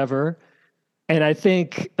 copies or whatever. And I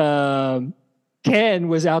think Ken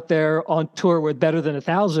was out there on tour with Better Than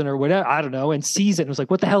 1,000 or whatever, I don't know, and sees it and was like,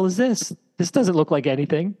 what the hell is this? This doesn't look like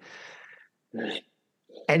anything.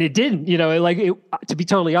 And it didn't, to be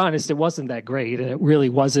totally honest, it wasn't that great. And it really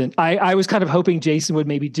wasn't. I was kind of hoping Jason would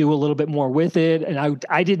maybe do a little bit more with it. And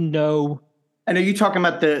I didn't know. And are you talking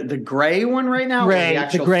about the gray one right now? Gray, or the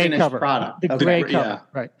actual gray finished cover. Product? The gray cover,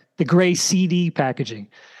 right. The gray CD packaging.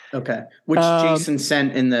 Okay. Which Jason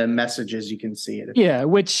sent in the messages. You can see it. Yeah.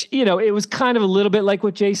 Which, it was kind of a little bit like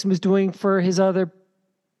what Jason was doing for his other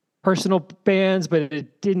personal bands, but it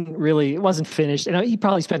wasn't finished. And he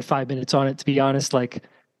probably spent 5 minutes on it, to be honest. Like,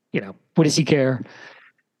 what does he care?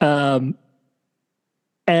 And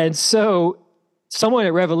so someone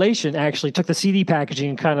at Revelation actually took the CD packaging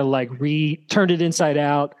and kind of like turned it inside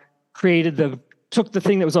out, took the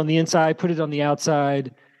thing that was on the inside, put it on the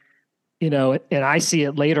outside, and I see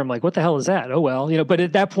it later. I'm like, what the hell is that? Oh, well, but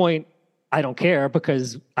at that point I don't care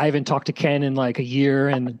because I haven't talked to Ken in like a year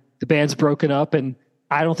and the band's broken up and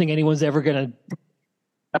I don't think anyone's ever going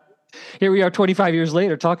to, here we are 25 years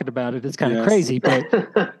later talking about it. It's kind of crazy, but,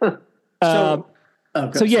 so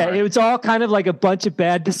yeah, it was all kind of like a bunch of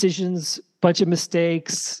bad decisions, bunch of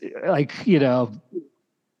mistakes. Like, here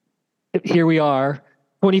we are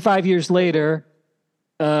 25 years later.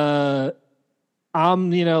 I'm,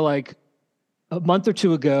 like a month or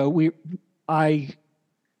two ago, I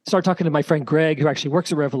started talking to my friend Greg, who actually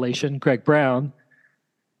works at Revelation, Greg Brown.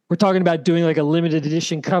 We're talking about doing like a limited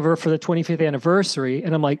edition cover for the 25th anniversary.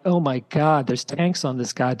 And I'm like, oh my God, there's tanks on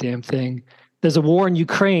this goddamn thing. There's a war in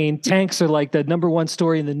Ukraine. Tanks are like the number one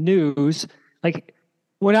story in the news. Like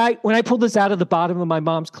when I pulled this out of the bottom of my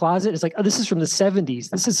mom's closet, it's like, oh, this is from the 70s.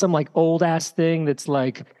 This is some like old ass thing that's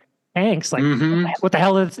like tanks. Like what the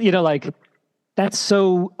hell is, like that's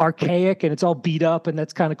so archaic and it's all beat up and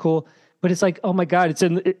that's kind of cool. But it's like, oh my God,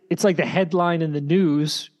 it's like the headline in the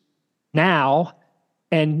news now.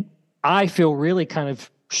 And I feel really kind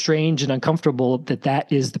of strange and uncomfortable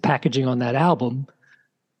that is the packaging on that album.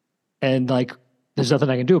 And like, there's nothing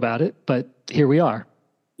I can do about it, but here we are.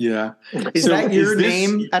 Yeah. Is that your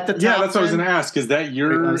name at the top? Yeah, that's what I was going to ask. Is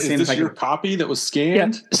this your copy that was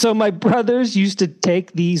scanned? Yeah. So my brothers used to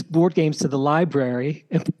take these board games to the library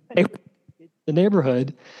and the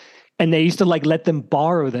neighborhood, and they used to like let them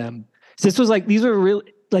borrow them. So this was like, these were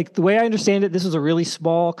really, like the way I understand it, this was a really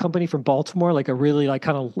small company from Baltimore, like a really like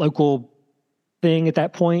kind of local thing at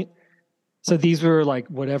that point. So these were like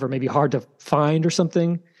whatever, maybe hard to find or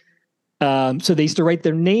something. So they used to write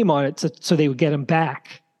their name on it so they would get them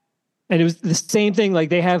back. And it was the same thing. Like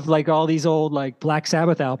they have like all these old like Black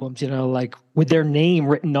Sabbath albums, like with their name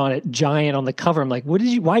written on it, giant on the cover. I'm like,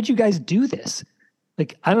 why'd you guys do this?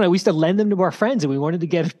 Like, I don't know. We used to lend them to our friends and we wanted to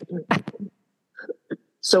get.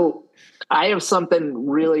 So I have something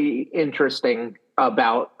really interesting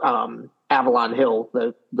about Avalon Hill,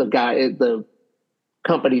 the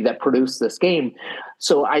company that produced this game.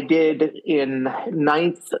 So I did in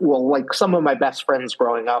ninth, like some of my best friends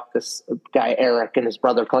growing up, this guy Eric and his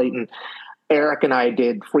brother Clayton, Eric and I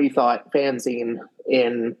did Free Thought fanzine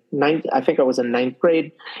I think I was in ninth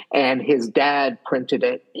grade, and his dad printed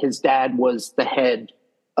it. His dad was the head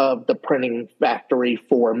of the printing factory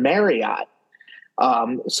for Marriott.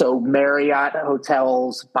 So Marriott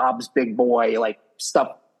hotels, Bob's Big Boy, like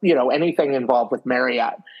stuff, anything involved with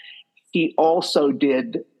Marriott. He also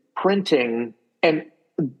did printing, and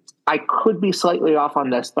I could be slightly off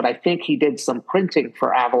on this, but I think he did some printing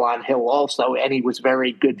for Avalon Hill also, and he was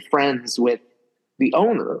very good friends with the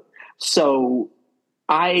owner. So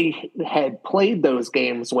I had played those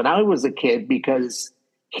games when I was a kid because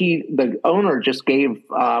the owner just gave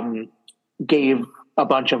a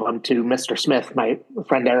bunch of them to Mr. Smith, my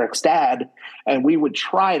friend Eric's dad, and we would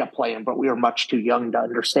try to play them, but we were much too young to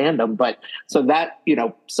understand them. But so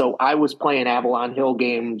I was playing Avalon Hill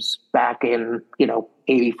games back in,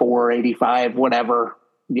 84, 85, whatever,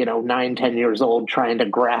 9, 10 years old, trying to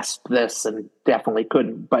grasp this, and definitely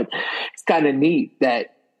couldn't. But it's kind of neat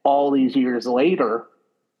that all these years later,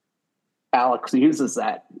 Alex uses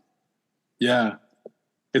that. Yeah.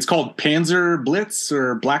 It's called Panzer Blitz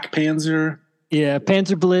or Black Panzer. Yeah,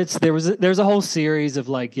 Panzer Blitz. There's a whole series of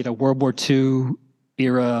World War II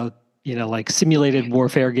era, like simulated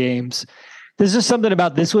warfare games. There's just something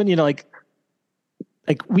about this one, like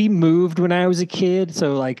we moved when I was a kid,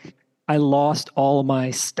 so I lost all of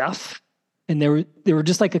my stuff, and there were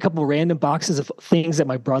just a couple random boxes of things that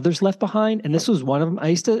my brothers left behind, and this was one of them.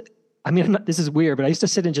 This is weird, but I used to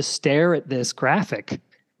sit and just stare at this graphic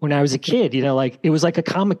when I was a kid, it was like a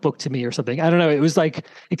comic book to me or something. I don't know. It was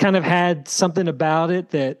it kind of had something about it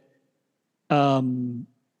that,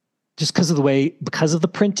 just because of the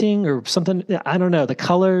printing or something, I don't know, the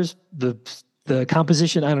colors, the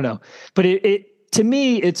composition, I don't know. But to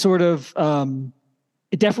me, it sort of,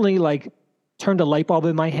 it definitely turned a light bulb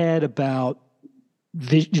in my head about,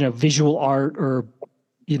 visual art or,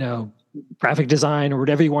 graphic design or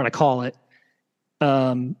whatever you want to call it.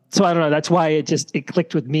 So I don't know. That's why it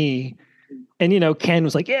clicked with me. And, Ken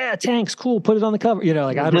was like, yeah, tanks, cool. Put it on the cover.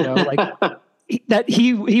 I don't know, that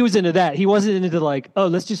he was into that. He wasn't into oh,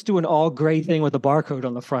 let's just do an all gray thing with a barcode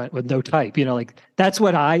on the front with no type, that's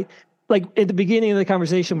what at the beginning of the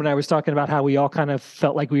conversation, when I was talking about how we all kind of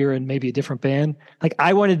felt like we were in maybe a different band.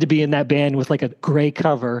 I wanted to be in that band with a gray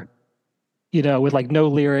cover, with no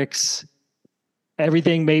lyrics,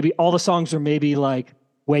 everything. Maybe all the songs are maybe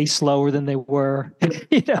way slower than they were,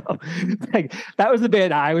 that was the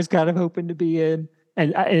band I was kind of hoping to be in.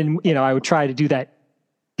 And I would try to do that,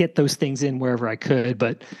 get those things in wherever I could.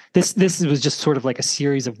 But this was just sort of a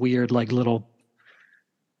series of weird, little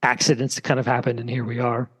accidents that kind of happened. And here we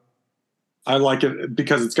are. I like it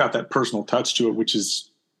because it's got that personal touch to it, which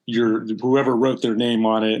is whoever wrote their name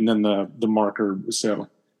on it and then the marker. So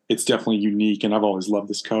it's definitely unique. And I've always loved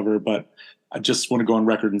this cover, but I just want to go on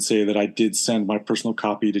record and say that I did send my personal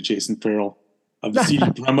copy to Jason Farrell of the CD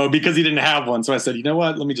promo because he didn't have one. So I said, you know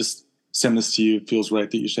what? Let me just send this to you. It feels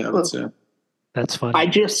right that you should have it. So that's funny. I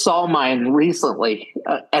just saw mine recently,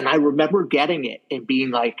 and I remember getting it and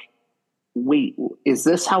being like, wait, is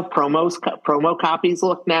this how promo copies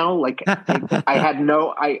look now? I had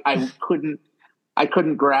I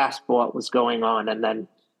couldn't grasp what was going on. And then,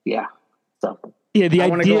 yeah. So yeah, the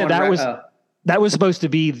idea that was supposed to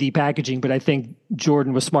be the packaging, but I think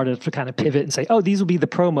Jordan was smart enough to kind of pivot and say, oh, these will be the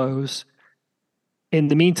promos. In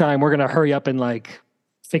the meantime, we're going to hurry up and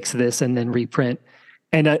fix this and then reprint.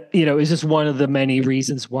 And, it's just one of the many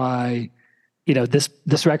reasons why,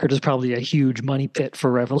 this record is probably a huge money pit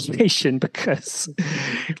for Revelation because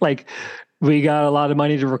we got a lot of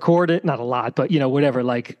money to record it. Not a lot, but whatever,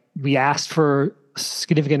 we asked for a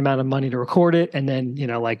significant amount of money to record it. And then,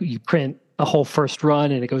 you print a whole first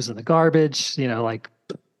run and it goes in the garbage,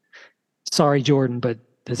 sorry, Jordan, but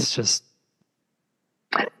it's just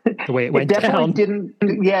the way it went down.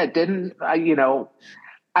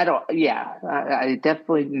 I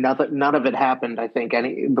definitely, none of it happened. I think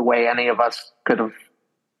the way any of us could have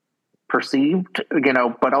perceived,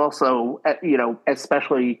 but also,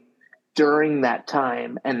 especially during that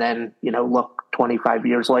time. And then, look, 25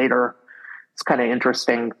 years later, it's kind of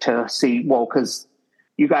interesting to see, because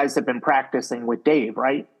you guys have been practicing with Dave,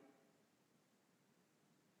 right?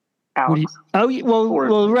 Alex.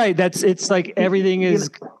 Well, right. It's everything is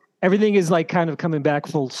kind of coming back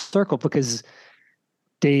full circle because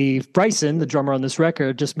Dave Bryson, the drummer on this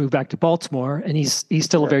record, just moved back to Baltimore, and he's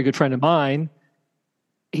still a very good friend of mine.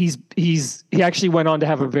 He actually went on to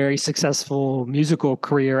have a very successful musical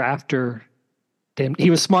career after.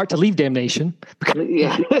 He was smart to leave Damnation.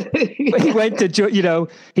 Yeah. He went to,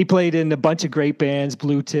 he played in a bunch of great bands,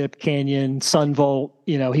 Blue Tip, Canyon, Sunvolt.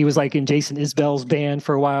 He was in Jason Isbell's band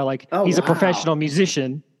for a while. He's a professional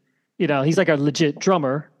musician. he's like a legit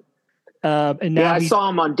drummer. And now I saw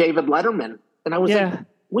him on David Letterman, and I was like,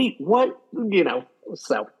 wait, what?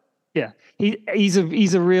 So yeah, he's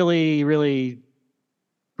a really, really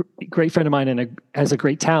great friend of mine and has a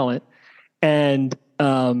great talent. And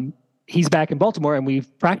he's back in Baltimore, and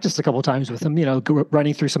we've practiced a couple of times with him,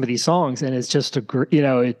 running through some of these songs, and it's just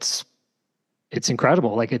it's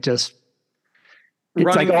incredible. Like it's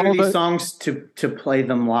running like through these songs to play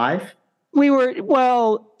them live.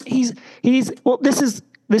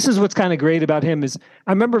 This is what's kind of great about him is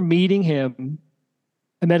I remember meeting him.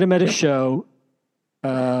 I met him at a show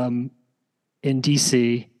in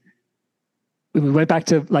DC. We went back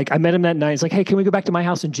to I met him that night. He's like, hey, can we go back to my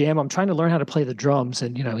house and jam? I'm trying to learn how to play the drums.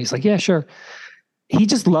 And, he's like, yeah, sure. He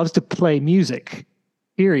just loves to play music,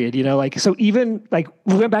 period. So even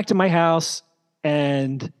we went back to my house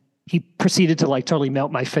and he proceeded to totally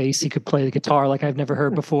melt my face. He could play the guitar like I've never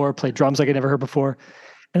heard before, play drums like I'd never heard before.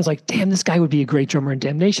 And I was like, damn, this guy would be a great drummer in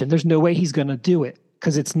Damnation. There's no way he's going to do it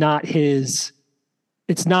because it's not exactly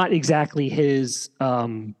his,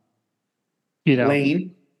 lane.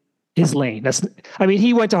 His lane.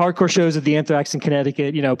 He went to hardcore shows at the Anthrax in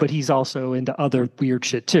Connecticut, but he's also into other weird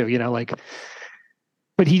shit too,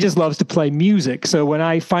 but he just loves to play music. So when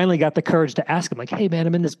I finally got the courage to ask him, like, hey man,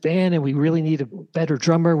 I'm in this band and we really need a better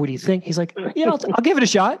drummer. What do you think? He's like, I'll give it a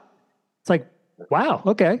shot. It's like, wow.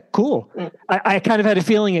 Okay, cool. I kind of had a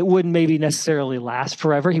feeling it wouldn't maybe necessarily last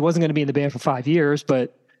forever. He wasn't going to be in the band for 5 years,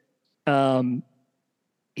 but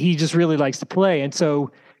he just really likes to play. And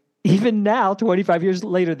so even now, 25 years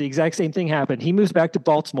later, the exact same thing happened. He moves back to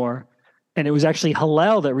Baltimore, and it was actually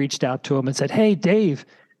Hillel that reached out to him and said, hey, Dave,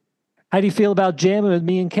 how do you feel about jamming with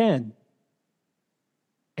me and Ken?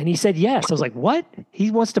 And he said, yes. I was like, what?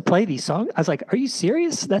 He wants to play these songs? I was like, are you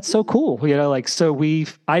serious? That's so cool. So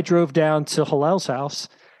I drove down to Hillel's house,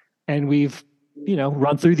 and we've,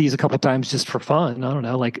 run through these a couple of times just for fun. I don't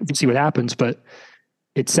know, to see what happens, but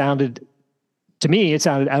to me, it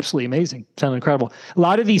sounded absolutely amazing. It sounded incredible. A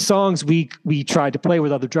lot of these songs we tried to play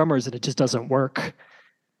with other drummers, and it just doesn't work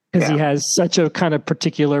because he has such a kind of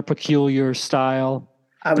peculiar style.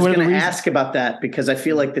 I was going to ask about that because I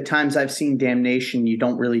feel like the times I've seen Damnation, you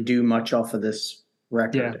don't really do much off of this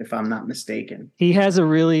record, if I'm not mistaken. He has a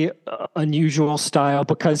really unusual style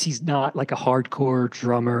because he's not like a hardcore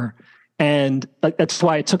drummer. And that's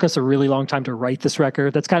why it took us a really long time to write this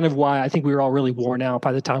record. That's kind of why I think we were all really worn out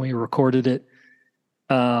by the time we recorded it.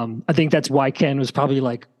 I think that's why Ken was probably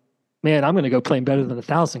like, man, I'm going to go playing Better Than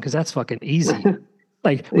 1,000 because that's fucking easy.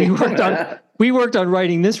 We worked on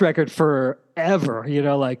writing this record forever.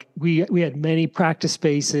 We had many practice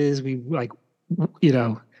spaces. We worked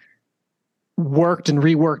and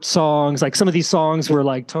reworked songs. Some of these songs were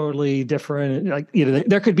totally different.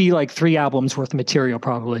 There could be 3 albums worth of material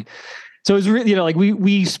probably. So it was really,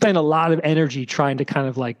 we spent a lot of energy trying to kind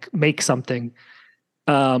of make something.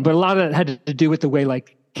 But a lot of that had to do with the way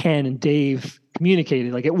Ken and Dave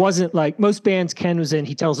communicated. It wasn't like most bands Ken was in,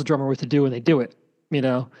 he tells the drummer what to do and they do it.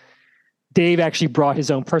 Dave actually brought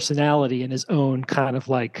his own personality and his own kind of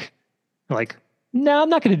no, I'm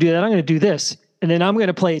not going to do that. I'm going to do this. And then I'm going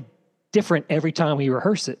to play it different every time we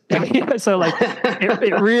rehearse it. So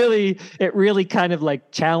it really kind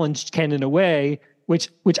of challenged Ken in a way, which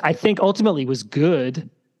I think ultimately was good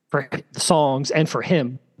for the songs and for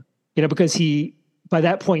him, because by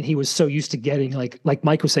that point he was so used to getting like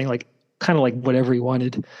Mike was saying, kind of whatever he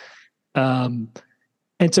wanted.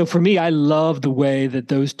 And so for me, I love the way that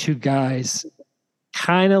those two guys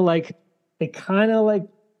it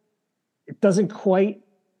doesn't quite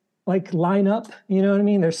line up. You know what I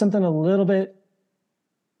mean? There's something a little bit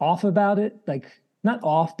off about it. Not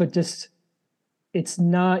off, but just, it's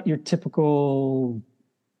not your typical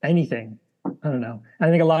anything. I don't know.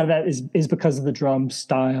 I think a lot of that is because of the drum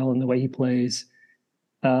style and the way he plays.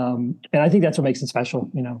 And I think that's what makes it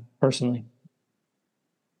special, personally.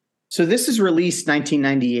 So this is released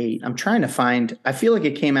 1998. I'm trying to find, I feel like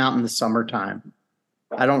it came out in the summertime.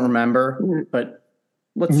 I don't remember, but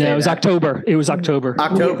let's say it was October. It was October.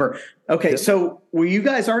 October. Okay. So were you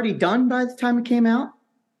guys already done by the time it came out?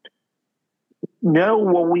 No,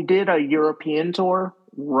 well, we did a European tour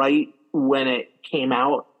right when it came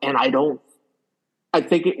out. And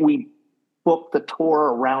we booked the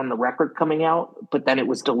tour around the record coming out, but then it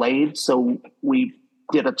was delayed. So we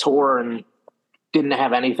did a tour and didn't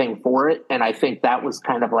have anything for it. And I think that was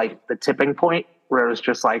kind of the tipping point where it was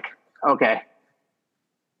just okay,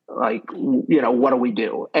 what do we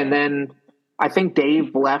do? And then I think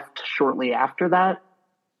Dave left shortly after that,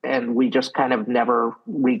 and we just kind of never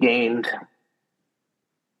regained.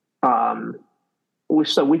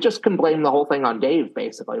 So we just can blame the whole thing on Dave,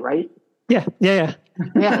 basically, right? Yeah.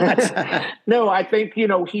 No, I think,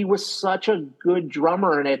 he was such a good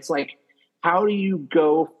drummer, and it's like, how do you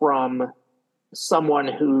go from someone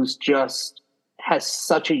who's just has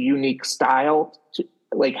such a unique style to,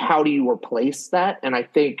 like, how do you replace that? And I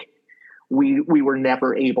think we were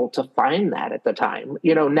never able to find that at the time.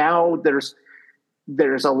 Now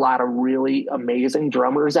there's a lot of really amazing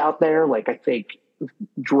drummers out there. Like, I think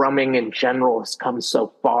drumming in general has come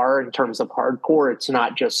so far in terms of hardcore. It's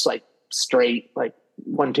not just like straight, like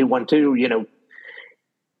 1 2 1 2,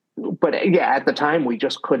 but yeah, at the time we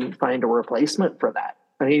just couldn't find a replacement for that.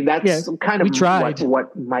 I mean, that's kind of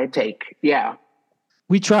what my take. Yeah.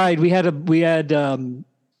 We tried. We had a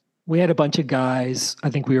bunch of guys. I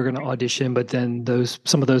think we were going to audition, but then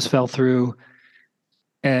some of those fell through,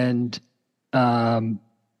 and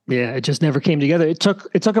it just never came together. It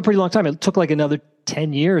took a pretty long time. It took like another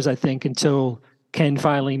 10 years, I think, until Ken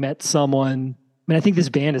finally met someone. I mean, I think this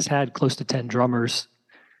band has had close to 10 drummers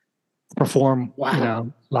perform,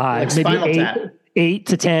 live. Like maybe 8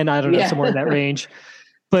 to 10. I don't know, somewhere in that range.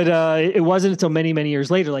 But it wasn't until many, many years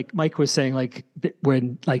later, like Mike was saying, like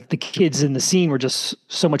when like the kids in the scene were just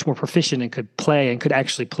so much more proficient and could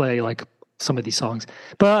actually play like some of these songs.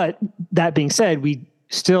 But that being said, we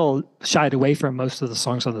still shied away from most of the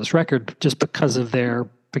songs on this record just because of their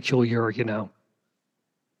peculiar,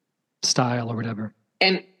 style or whatever.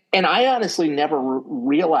 And I honestly never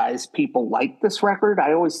realized people liked this record.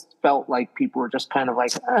 I always felt like people were just kind of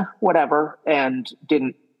like, whatever, and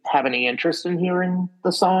didn't have any interest in hearing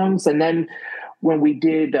the songs. And then when we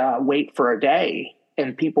did Wait for a Day,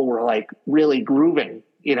 and people were like really grooving,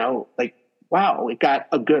 like, wow, it got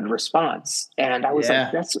a good response. And I was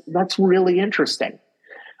like, that's really interesting.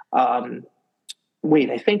 Wait,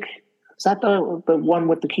 I think, is that the one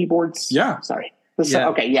with the keyboards? Yeah. Sorry.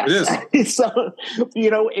 Okay. Yes. It is. So,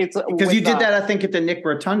 it's because you did that, I think, at the Nick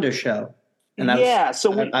Rotunda show. And I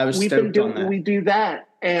was stoked on that. We do that.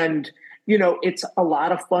 And, it's a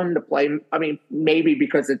lot of fun to play. I mean, maybe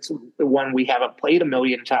because it's the one we haven't played a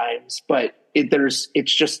million times, but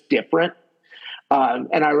it's just different.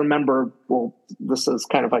 And I remember, this is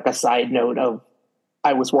kind of like a side note of,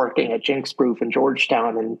 I was working at Jinx Proof in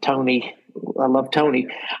Georgetown, and Tony, I love Tony,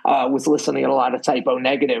 was listening to a lot of Typo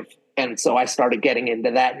Negative. And so I started getting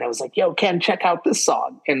into that, and I was like, yo, Ken, check out this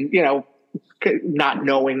song. And, not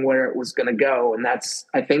knowing where it was going to go. And that's,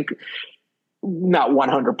 I think, not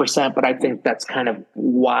 100%, but I think that's kind of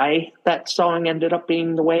why that song ended up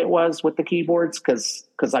being the way it was with the keyboards. Cause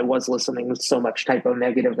I was listening to so much Typo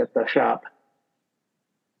Negative at the shop.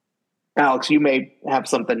 Alex, you may have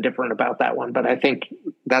something different about that one, but I think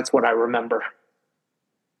that's what I remember.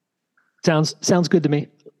 Sounds good to me.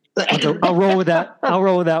 I'll roll with that. I'll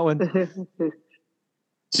roll with that one.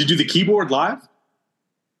 So you do the keyboard live?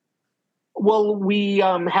 Well, we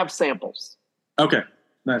have samples. Okay,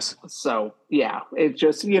 nice. So yeah, it's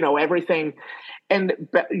just, everything. And,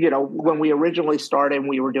 when we originally started and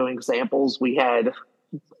we were doing samples, we had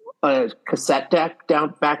a cassette deck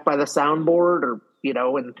down back by the soundboard, or,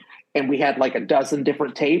 and we had like a dozen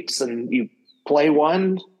different tapes, and you play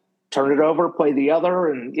one, turn it over, play the other.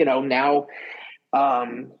 And, now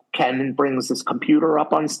Ken brings his computer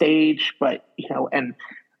up on stage, but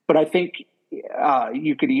I think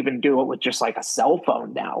you could even do it with just like a cell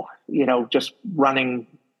phone now, just running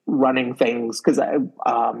things. Cause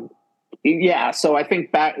so I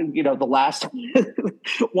think back, the last,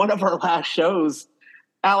 one of our last shows,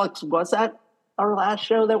 Alex, was that our last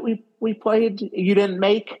show that we played? You didn't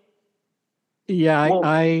make? Yeah,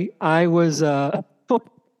 I was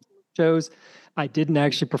shows. I didn't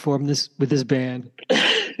actually perform this with this band.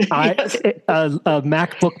 Yes. A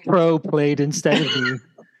MacBook Pro played instead of me.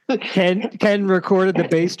 Ken recorded the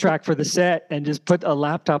bass track for the set and just put a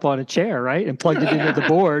laptop on a chair, right, and plugged it into the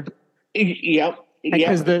board. Yep.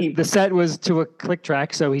 Because the set was to a click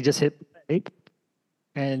track, so he just hit play.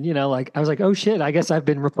 And I was like, oh shit, I guess I've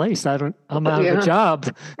been replaced. I'm out of a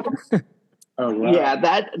job. Oh, wow.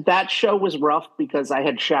 Yeah, that show was rough because I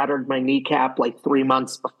had shattered my kneecap like 3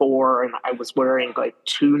 months before, and I was wearing like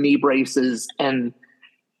 2 knee braces, and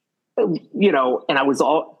and I was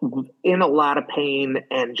all in a lot of pain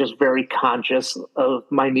and just very conscious of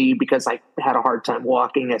my knee because I had a hard time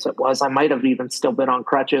walking as it was. I might have even still been on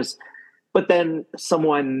crutches, but then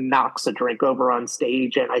someone knocks a drink over on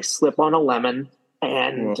stage and I slip on a lemon,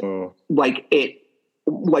 and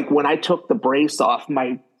when I took the brace off,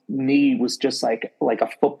 my knee was just like a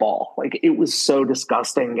football. Like, it was so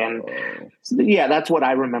disgusting. And yeah, that's what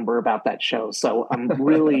I remember about that show. So I'm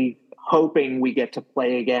really hoping we get to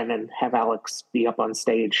play again and have Alex be up on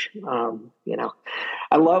stage.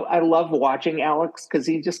 I love watching Alex because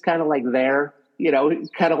he's just kind of like there,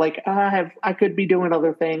 kind of like I could be doing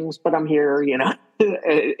other things, but I'm here.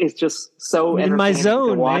 It's just so I'm in my entertaining to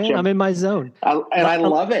zone, watch man. him. I'm in my zone. I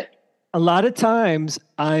love it. A lot of times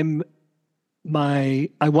I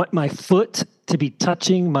want my foot to be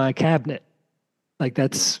touching my cabinet. Like I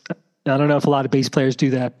don't know if a lot of bass players do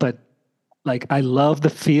that, but like I love the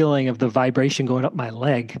feeling of the vibration going up my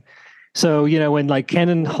leg. So, when like Ken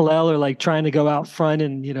and Hillel are like trying to go out front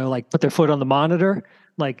and, like put their foot on the monitor,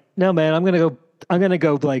 like, no, man, I'm going to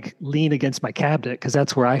go like lean against my cabinet because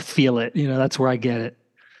that's where I feel it. That's where I get it.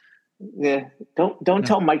 Yeah. Don't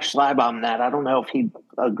tell Mike Schlabbaum that. I don't know if he'd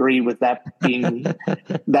agree with that being,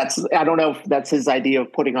 I don't know if that's his idea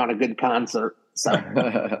of putting on a good concert. So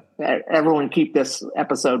everyone keep this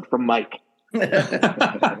episode from Mike.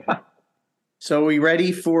 So are we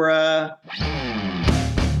ready for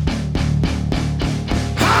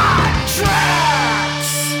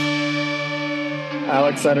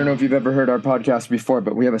Alex, I don't know if you've ever heard our podcast before,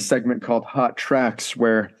 but we have a segment called Hot Tracks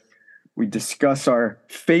where we discuss our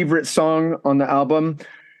favorite song on the album.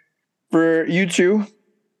 For you two,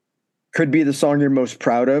 could be the song you're most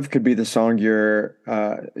proud of, could be the song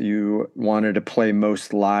you wanted to play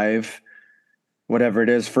most live, whatever it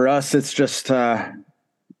is. For us, it's just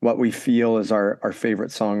what we feel is our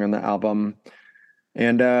favorite song on the album.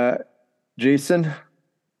 And Jason,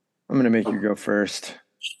 I'm going to make you go first.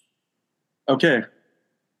 Okay.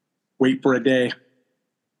 Wait for a Day.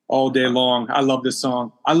 All day long. I love this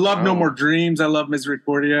song. I love No More Dreams. I love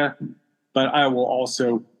Misericordia. But I will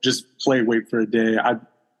also just play Wait for a Day.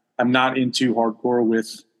 I'm not into hardcore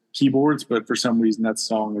with keyboards, but for some reason that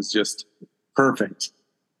song is just perfect.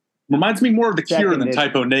 Reminds me more of The Cure than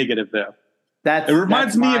Typo Negative, though. It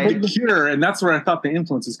reminds me of The Cure, and that's where I thought the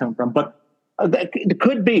influence is coming from. But it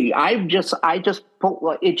could be. It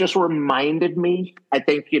just reminded me, I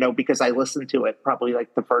think, because I listened to it probably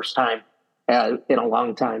like the first time in a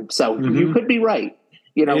long time. So you could be right.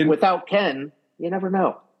 Without Ken, you never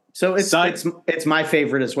know. So it's my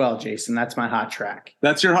favorite as well, Jason. That's my hot track.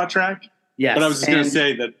 That's your hot track? Yes. But I was just going to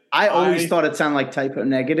say that I always thought it sounded like Typo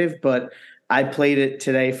Negative, but I played it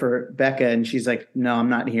today for Becca, and she's like, "No, I'm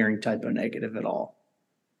not hearing Typo Negative at all."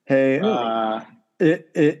 Hey,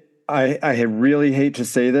 I really hate to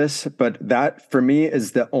say this, but that for me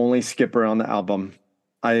is the only skipper on the album.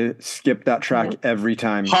 I skip that track every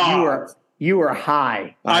time. You are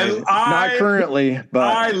high. Not currently, but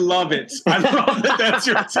I love it. I love that that's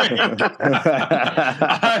your take.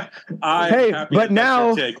 But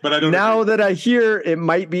now that I hear it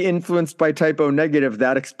might be influenced by Typo Negative,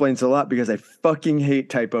 that explains a lot because I fucking hate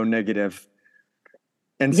Typo Negative.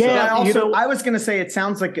 And I was going to say it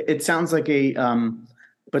sounds like a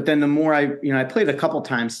but then the more I played a couple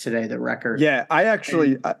times today the record. Yeah, I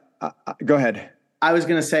actually go ahead. I was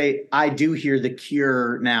going to say, I do hear The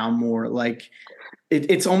Cure now more like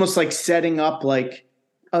it's almost like setting up like,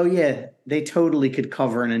 oh yeah, they totally could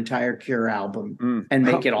cover an entire Cure album and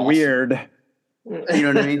make it awesome. Weird. You know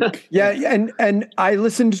what I mean? Yeah. And I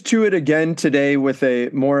listened to it again today with a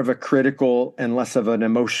more of a critical and less of an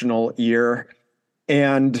emotional ear.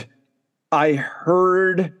 And I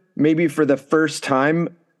heard maybe for the first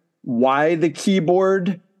time why the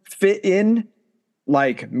keyboard fit in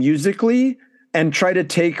like musically, and try to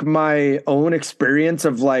take my own experience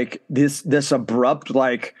of like this abrupt,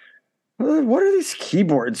 like, what are these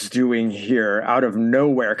keyboards doing here out of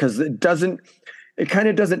nowhere? Because it kind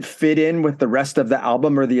of doesn't fit in with the rest of the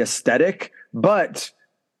album or the aesthetic, but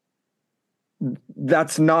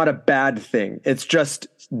that's not a bad thing. It's just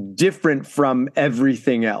different from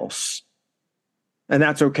everything else. And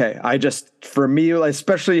that's okay. For me,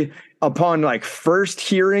 especially upon like first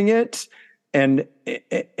hearing it and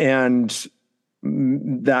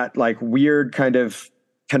that like weird kind of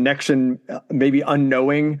connection, maybe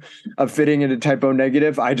unknowing of fitting into Typo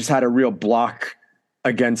Negative, I just had a real block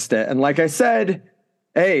against it. And like I said,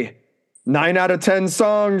 hey, 9 out of 10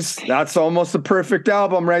 songs, that's almost a perfect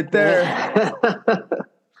album right there.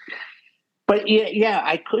 But yeah,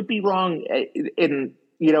 I could be wrong.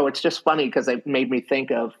 It's just funny because it made me think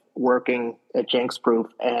of working at Jinx Proof,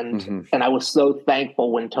 and I was so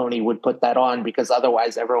thankful when Tony would put that on, because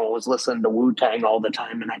otherwise everyone was listening to Wu-Tang all the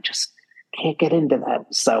time, and I just can't get into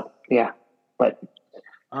that. So yeah, but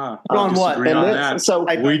on what? So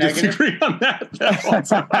we disagree on that.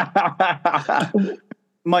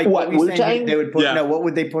 Mike, what Wu-Tang they would put? Yeah. No, what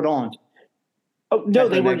would they put on? Oh no,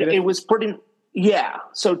 they were. It was pretty. Yeah,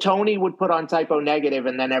 so Tony would put on Typo Negative,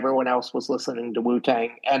 and then everyone else was listening to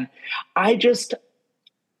Wu-Tang, and I just.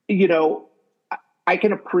 I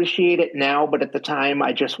can appreciate it now, but at the time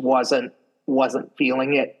I just wasn't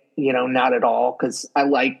feeling it, not at all. Cause I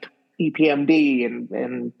liked, EPMD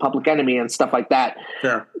and Public Enemy and stuff like that.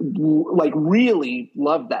 Fair. Like really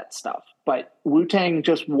loved that stuff, but Wu-Tang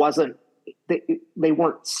just wasn't. They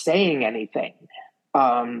weren't saying anything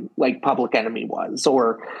like Public Enemy was,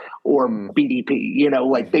 or BDP. You know,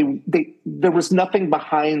 like they there was nothing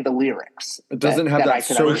behind the lyrics. It doesn't have that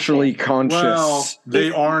socially conscious. Well,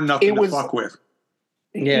 they are nothing to fuck with.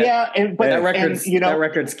 Yeah, but that record's and, you know, that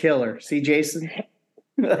record's killer. See, Jason.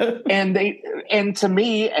 and to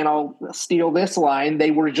me, and I'll steal this line,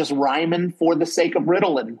 they were just rhyming for the sake of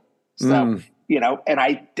riddling. So you know, and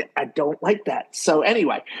I don't like that. So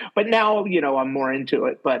anyway, but now, you know, I'm more into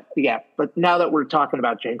it. But yeah, but now that we're talking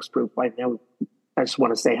about Jinx Proof, I just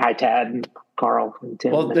want to say hi, Tad and Carl and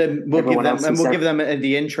Tim. Well, then we'll give them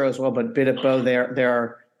the intro as well. But Bit of Bo, they're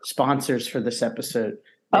our sponsors for this episode.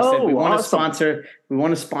 They said we want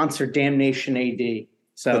to sponsor Damnation AD.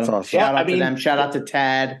 So that's awesome. Shout out to them. Shout out to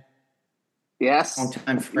Tad. Yes,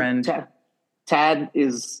 longtime friend. Tad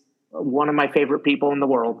is one of my favorite people in the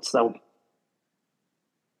world. So,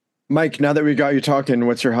 Mike, now that we got you talking,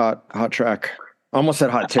 what's your hot track? I almost said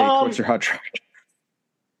hot take. What's your hot track?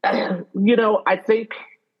 You know, I think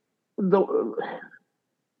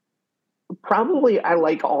probably I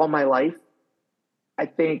like All My Life. I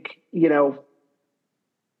think, you know,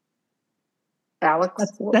 Alex.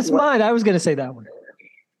 That's mine. I was going to say that one.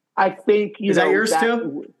 I think, is that yours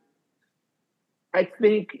too? I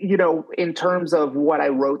think, you know, in terms of what I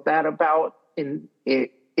wrote that about,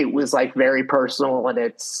 it was like very personal, and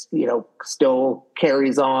it's, you know, still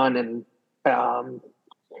carries on, and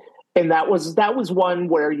that was one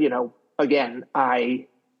where, you know, again, I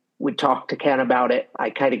would talk to Ken about it. I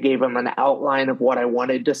kind of gave him an outline of what I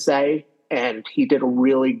wanted to say, and he did a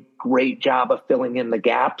really great job of filling in the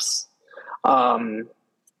gaps.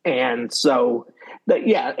 And so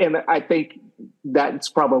and I think that's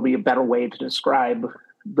probably a better way to describe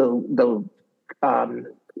the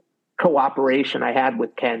cooperation I had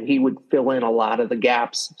with Ken. He would fill in a lot of the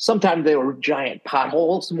gaps. Sometimes they were giant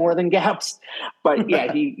potholes more than gaps, but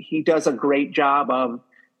yeah, he does a great job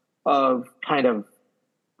of kind of,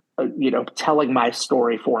 you know, telling my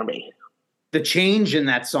story for me. The change in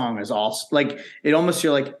that song is also like, it almost,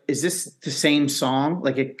 you're like, is this the same song?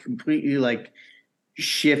 Like it completely like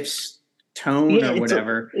shifts tone or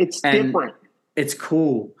whatever. It's different. It's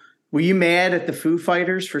cool. Were you mad at the Foo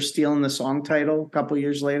Fighters for stealing the song title a couple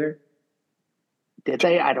years later? Did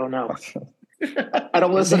they? I don't know. I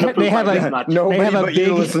don't listen to Foo Fighters much. Nobody but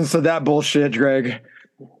you listens to that bullshit, Greg.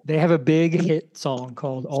 They have a big hit song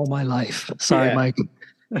called All My Life. Sorry, Mike.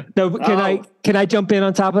 No, can I jump in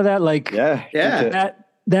on top of that? Like,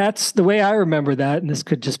 that's the way I remember that. And this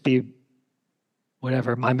could just be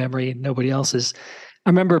whatever, my memory, nobody else's. I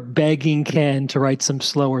remember begging Ken to write some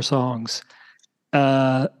slower songs.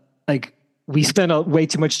 Like we spent way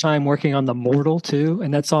too much time working on The Mortal too.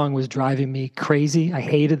 And that song was driving me crazy. I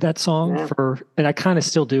hated that song and I kind of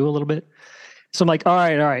still do a little bit. So I'm like, all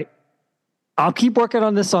right. I'll keep working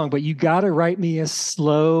on this song, but you got to write me a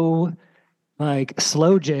slow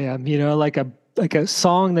jam, you know, like a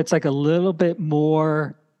song that's like a little bit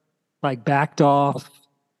more like backed off,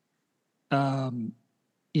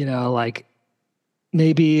 you know, like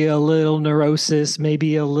maybe a little Neurosis,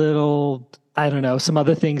 maybe a little, I don't know, some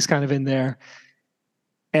other things kind of in there.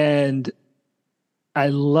 And I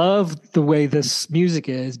love the way this music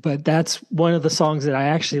is, but that's one of the songs that I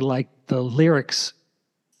actually like the lyrics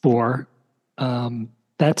for.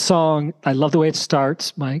 That song, I love the way it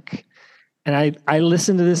starts, Mike. And I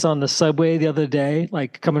listened to this on the subway the other day,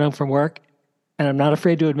 like coming home from work. And I'm not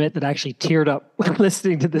afraid to admit that I actually teared up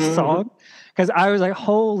listening to this song. Because I was like,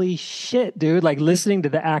 holy shit, dude. Like listening to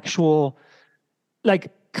the actual,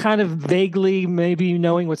 like kind of vaguely maybe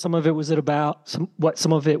knowing what some of it was about, what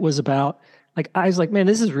some of it was about. Like I was like, man,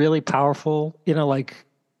 this is really powerful, you know, like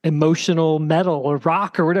emotional metal or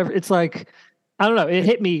rock or whatever. It's like, I don't know, it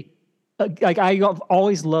hit me. Like I've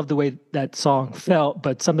always loved the way that song felt,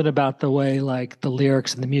 but something about the way like the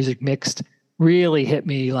lyrics and the music mixed really hit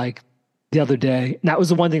me like the other day. And that was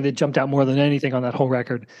the one thing that jumped out more than anything on that whole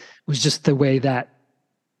record, was just the way that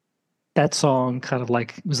song kind of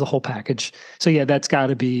like was the whole package. So yeah, that's got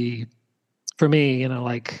to be for me, you know,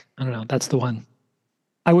 like, I don't know, that's the one.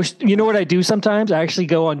 I wish, you know what I do sometimes? I actually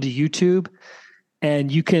go onto YouTube,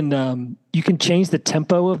 and you can change the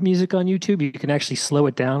tempo of music on YouTube. You can actually slow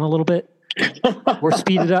it down a little bit or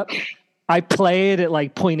speed it up. I play it at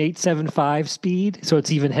like 0.875 speed, so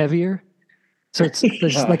it's even heavier. So it's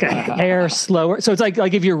like a hair slower. So it's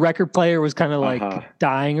like if your record player was kind of like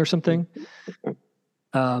dying or something.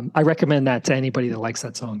 I recommend that to anybody that likes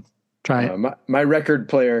that song. Try it. My record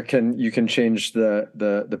player you can change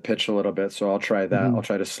the pitch a little bit, so I'll try that. Mhm. I'll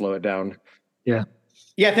try to slow it down. Yeah.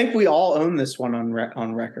 Yeah, I think we all own this one on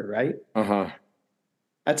record, right?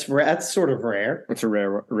 That's sort of rare. It's a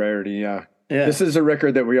rarity, yeah. Yeah. This is a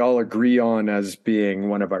record that we all agree on as being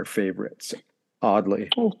one of our favorites, oddly.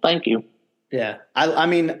 Oh, thank you. Yeah. I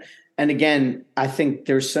mean, and again, I think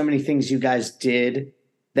there's so many things you guys did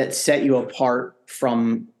that set you apart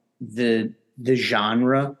from the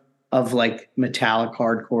genre of like metallic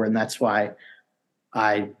hardcore, and that's why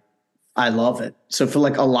I love it. So for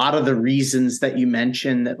like a lot of the reasons that you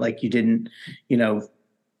mentioned that like you didn't,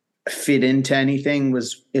 fit into anything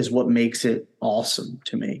is what makes it awesome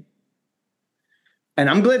to me. And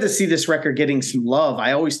I'm glad to see this record getting some love.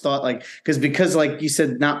 I always thought because like you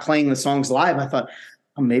said, not playing the songs live, I thought,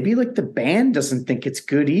 oh, maybe like the band doesn't think it's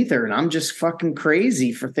good either. And I'm just fucking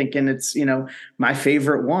crazy for thinking it's, my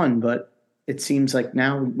favorite one. But it seems like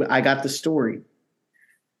now I got the story.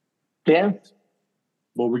 Yeah.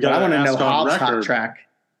 Well, we But got I want to know Hobbs' hot track.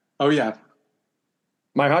 Oh yeah.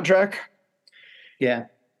 My hot track? Yeah.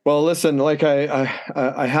 Well, listen, like I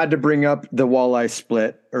had to bring up the Walleye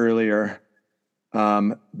split earlier,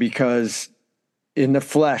 because in the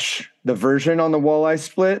flesh, the version on the Walleye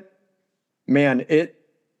split, man,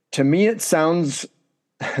 to me it sounds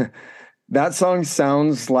that song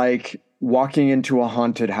sounds like walking into a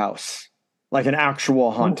haunted house, like an actual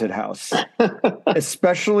haunted house,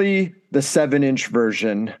 especially the 7-inch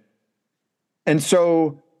version. And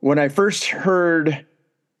so when I first heard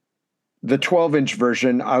the 12-inch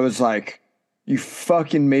version, I was like, you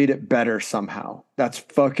fucking made it better somehow. That's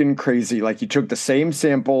fucking crazy. Like you took the same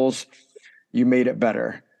samples, you made it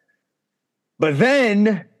better. But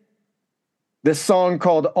then this song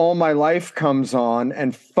called All My Life comes on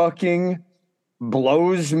and fucking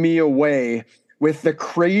blows me away with the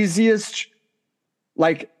craziest,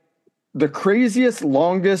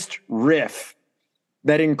 longest riff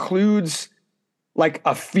that includes like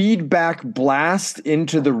a feedback blast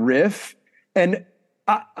into the riff. And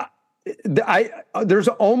there's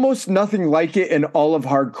almost nothing like it in all of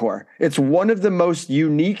hardcore. It's one of the most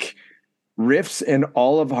unique riffs in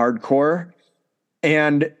all of hardcore.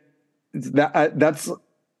 And that's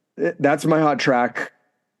my hot track.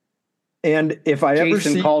 And if I ever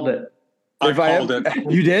Jason called it. I called it.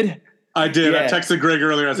 You did? I did. Yeah. I texted Greg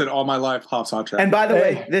earlier. I said, all my life, Hobbs hot track. And by the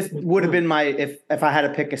way, this would have been my if I had to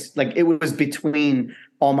pick it was between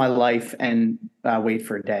All My Life and Wait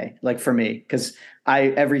for a Day, like for me, because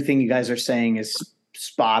everything you guys are saying is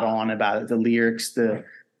spot on about it. The lyrics, the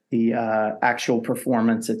actual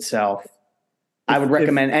performance itself. I would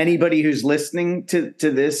recommend anybody who's listening to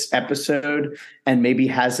this episode and maybe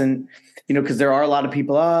hasn't, because there are a lot of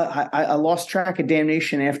people. I lost track of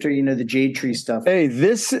Damnation after the Jade Tree stuff. Hey,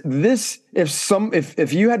 this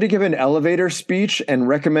if you had to give an elevator speech and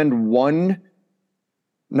recommend one,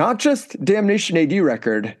 not just Damnation AD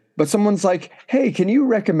record, but someone's like, hey, can you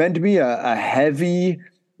recommend me a heavy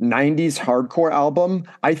 90s hardcore album?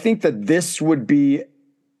 I think that this would be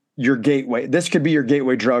your gateway. This could be your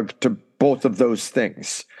gateway drug to both of those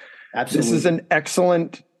things. Absolutely. This is an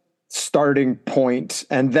excellent starting point,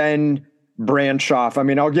 and then branch off. I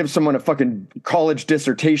mean, I'll give someone a fucking college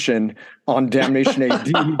dissertation on Damnation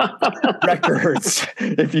AD records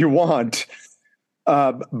if you want.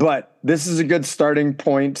 But this is a good starting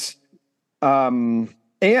point. And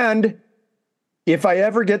if I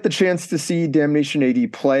ever get the chance to see Damnation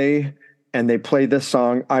AD play and they play this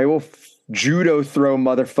song, I will judo throw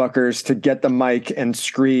motherfuckers to get the mic and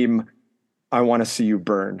scream, I want to see you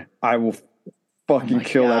burn. I will fucking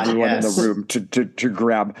kill everyone in the room to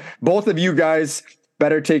grab. Both of you guys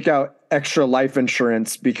better take out extra life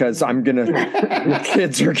insurance, because your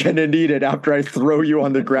kids are gonna need it after I throw you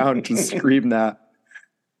on the ground to scream that.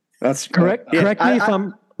 That's correct. Correct me if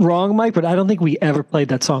I'm wrong, Mike, but I don't think we ever played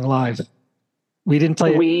that song live. We didn't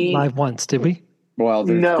play it live once, did we? Well,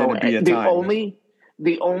 there's gonna be a time.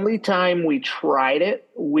 The only time we tried it,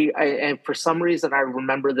 and for some reason I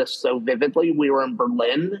remember this so vividly, we were in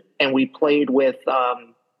Berlin and we played with,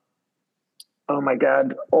 oh my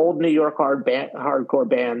God, old New York hardcore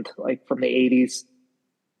band, like from the 80s.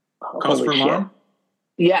 Cause for Alarm?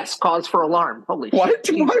 Yes, Cause for Alarm. Holy shit. Why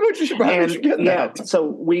would you get that? So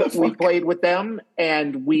we played with them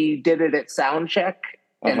and we did it at sound check,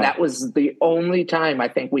 and that was the only time I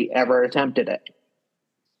think we ever attempted it.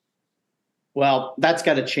 Well, that's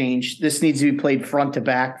got to change. This needs to be played front to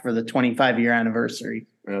back for the 25-year anniversary.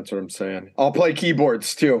 That's what I'm saying. I'll play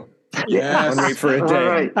keyboards too. Yes. Wait for a day.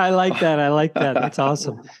 Right. I like that. That's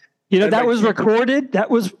awesome. That was recorded.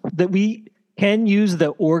 That we can use the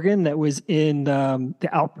organ that was in the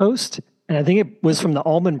Outpost, and I think it was from the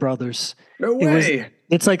Allman Brothers. No way.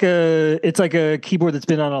 It's like a keyboard that's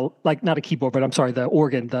been on not a keyboard, but I'm sorry, the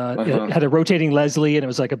organ. It had a rotating Leslie, and it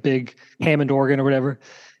was like a big Hammond organ or whatever.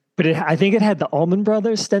 But I think it had the Allman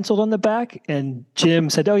Brothers stenciled on the back, and Jim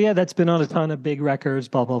said, "Oh yeah, that's been on a ton of big records."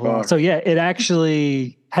 Blah blah blah. So yeah, it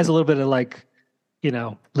actually has a little bit of like,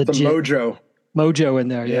 legit the mojo in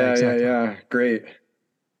there. Yeah, exactly. Yeah. Great.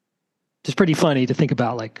 Just pretty funny to think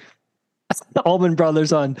about, like the Allman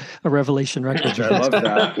Brothers on a Revelation record. I love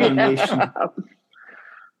that.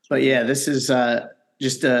 But yeah, this is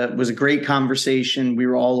was a great conversation. We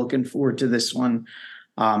were all looking forward to this one,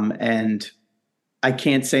 and I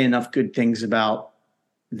can't say enough good things about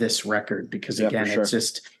this record because again, I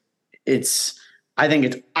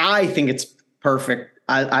think it's perfect.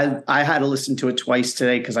 I had to listen to it twice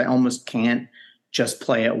today because I almost can't just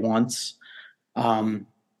play it once. And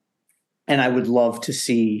I would love to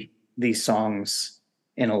see these songs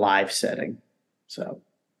in a live setting. So,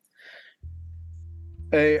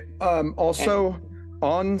 also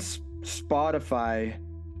on Spotify,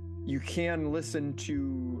 you can listen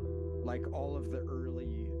to like all of the early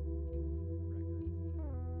records.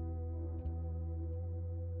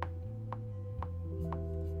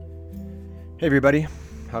 Hey everybody,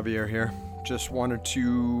 Javier here. Just wanted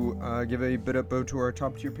to give a bit of bow to our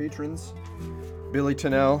top tier patrons: Billy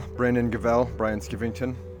Tennell, Brandon Gavell, Brian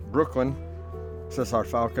Skivington, Brooklyn, Cesar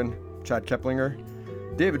Falcon, Chad Keplinger,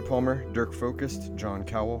 David Palmer, Dirk Focused, John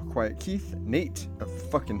Cowell, Quiet Keith, Nate of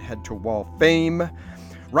fucking Head to Wall fame,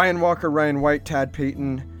 Ryan Walker, Ryan White, Tad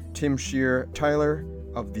Payton, Tim Shear, Tyler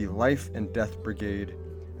of the Life and Death Brigade,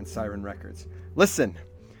 and Siren Records. Listen,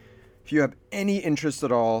 if you have any interest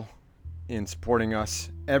at all in supporting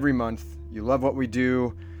us every month, you love what we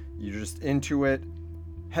do, you're just into it,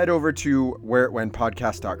 head over to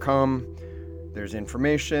whereitwentpodcast.com. There's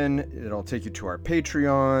information. It'll take you to our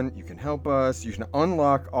Patreon. You can help us. You can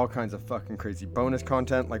unlock all kinds of fucking crazy bonus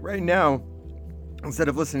content. Like right now, instead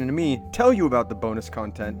of listening to me tell you about the bonus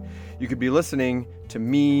content, you could be listening to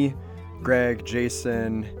me, Greg,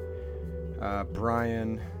 Jason,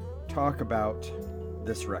 Brian talk about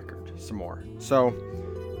this record some more. So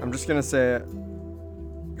I'm just going to say it.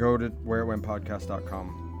 Go to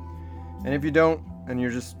whereitwentpodcast.com. And if you don't, and you're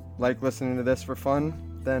just like listening to this for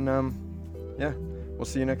fun, then yeah, we'll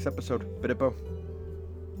see you next episode. Bidippo.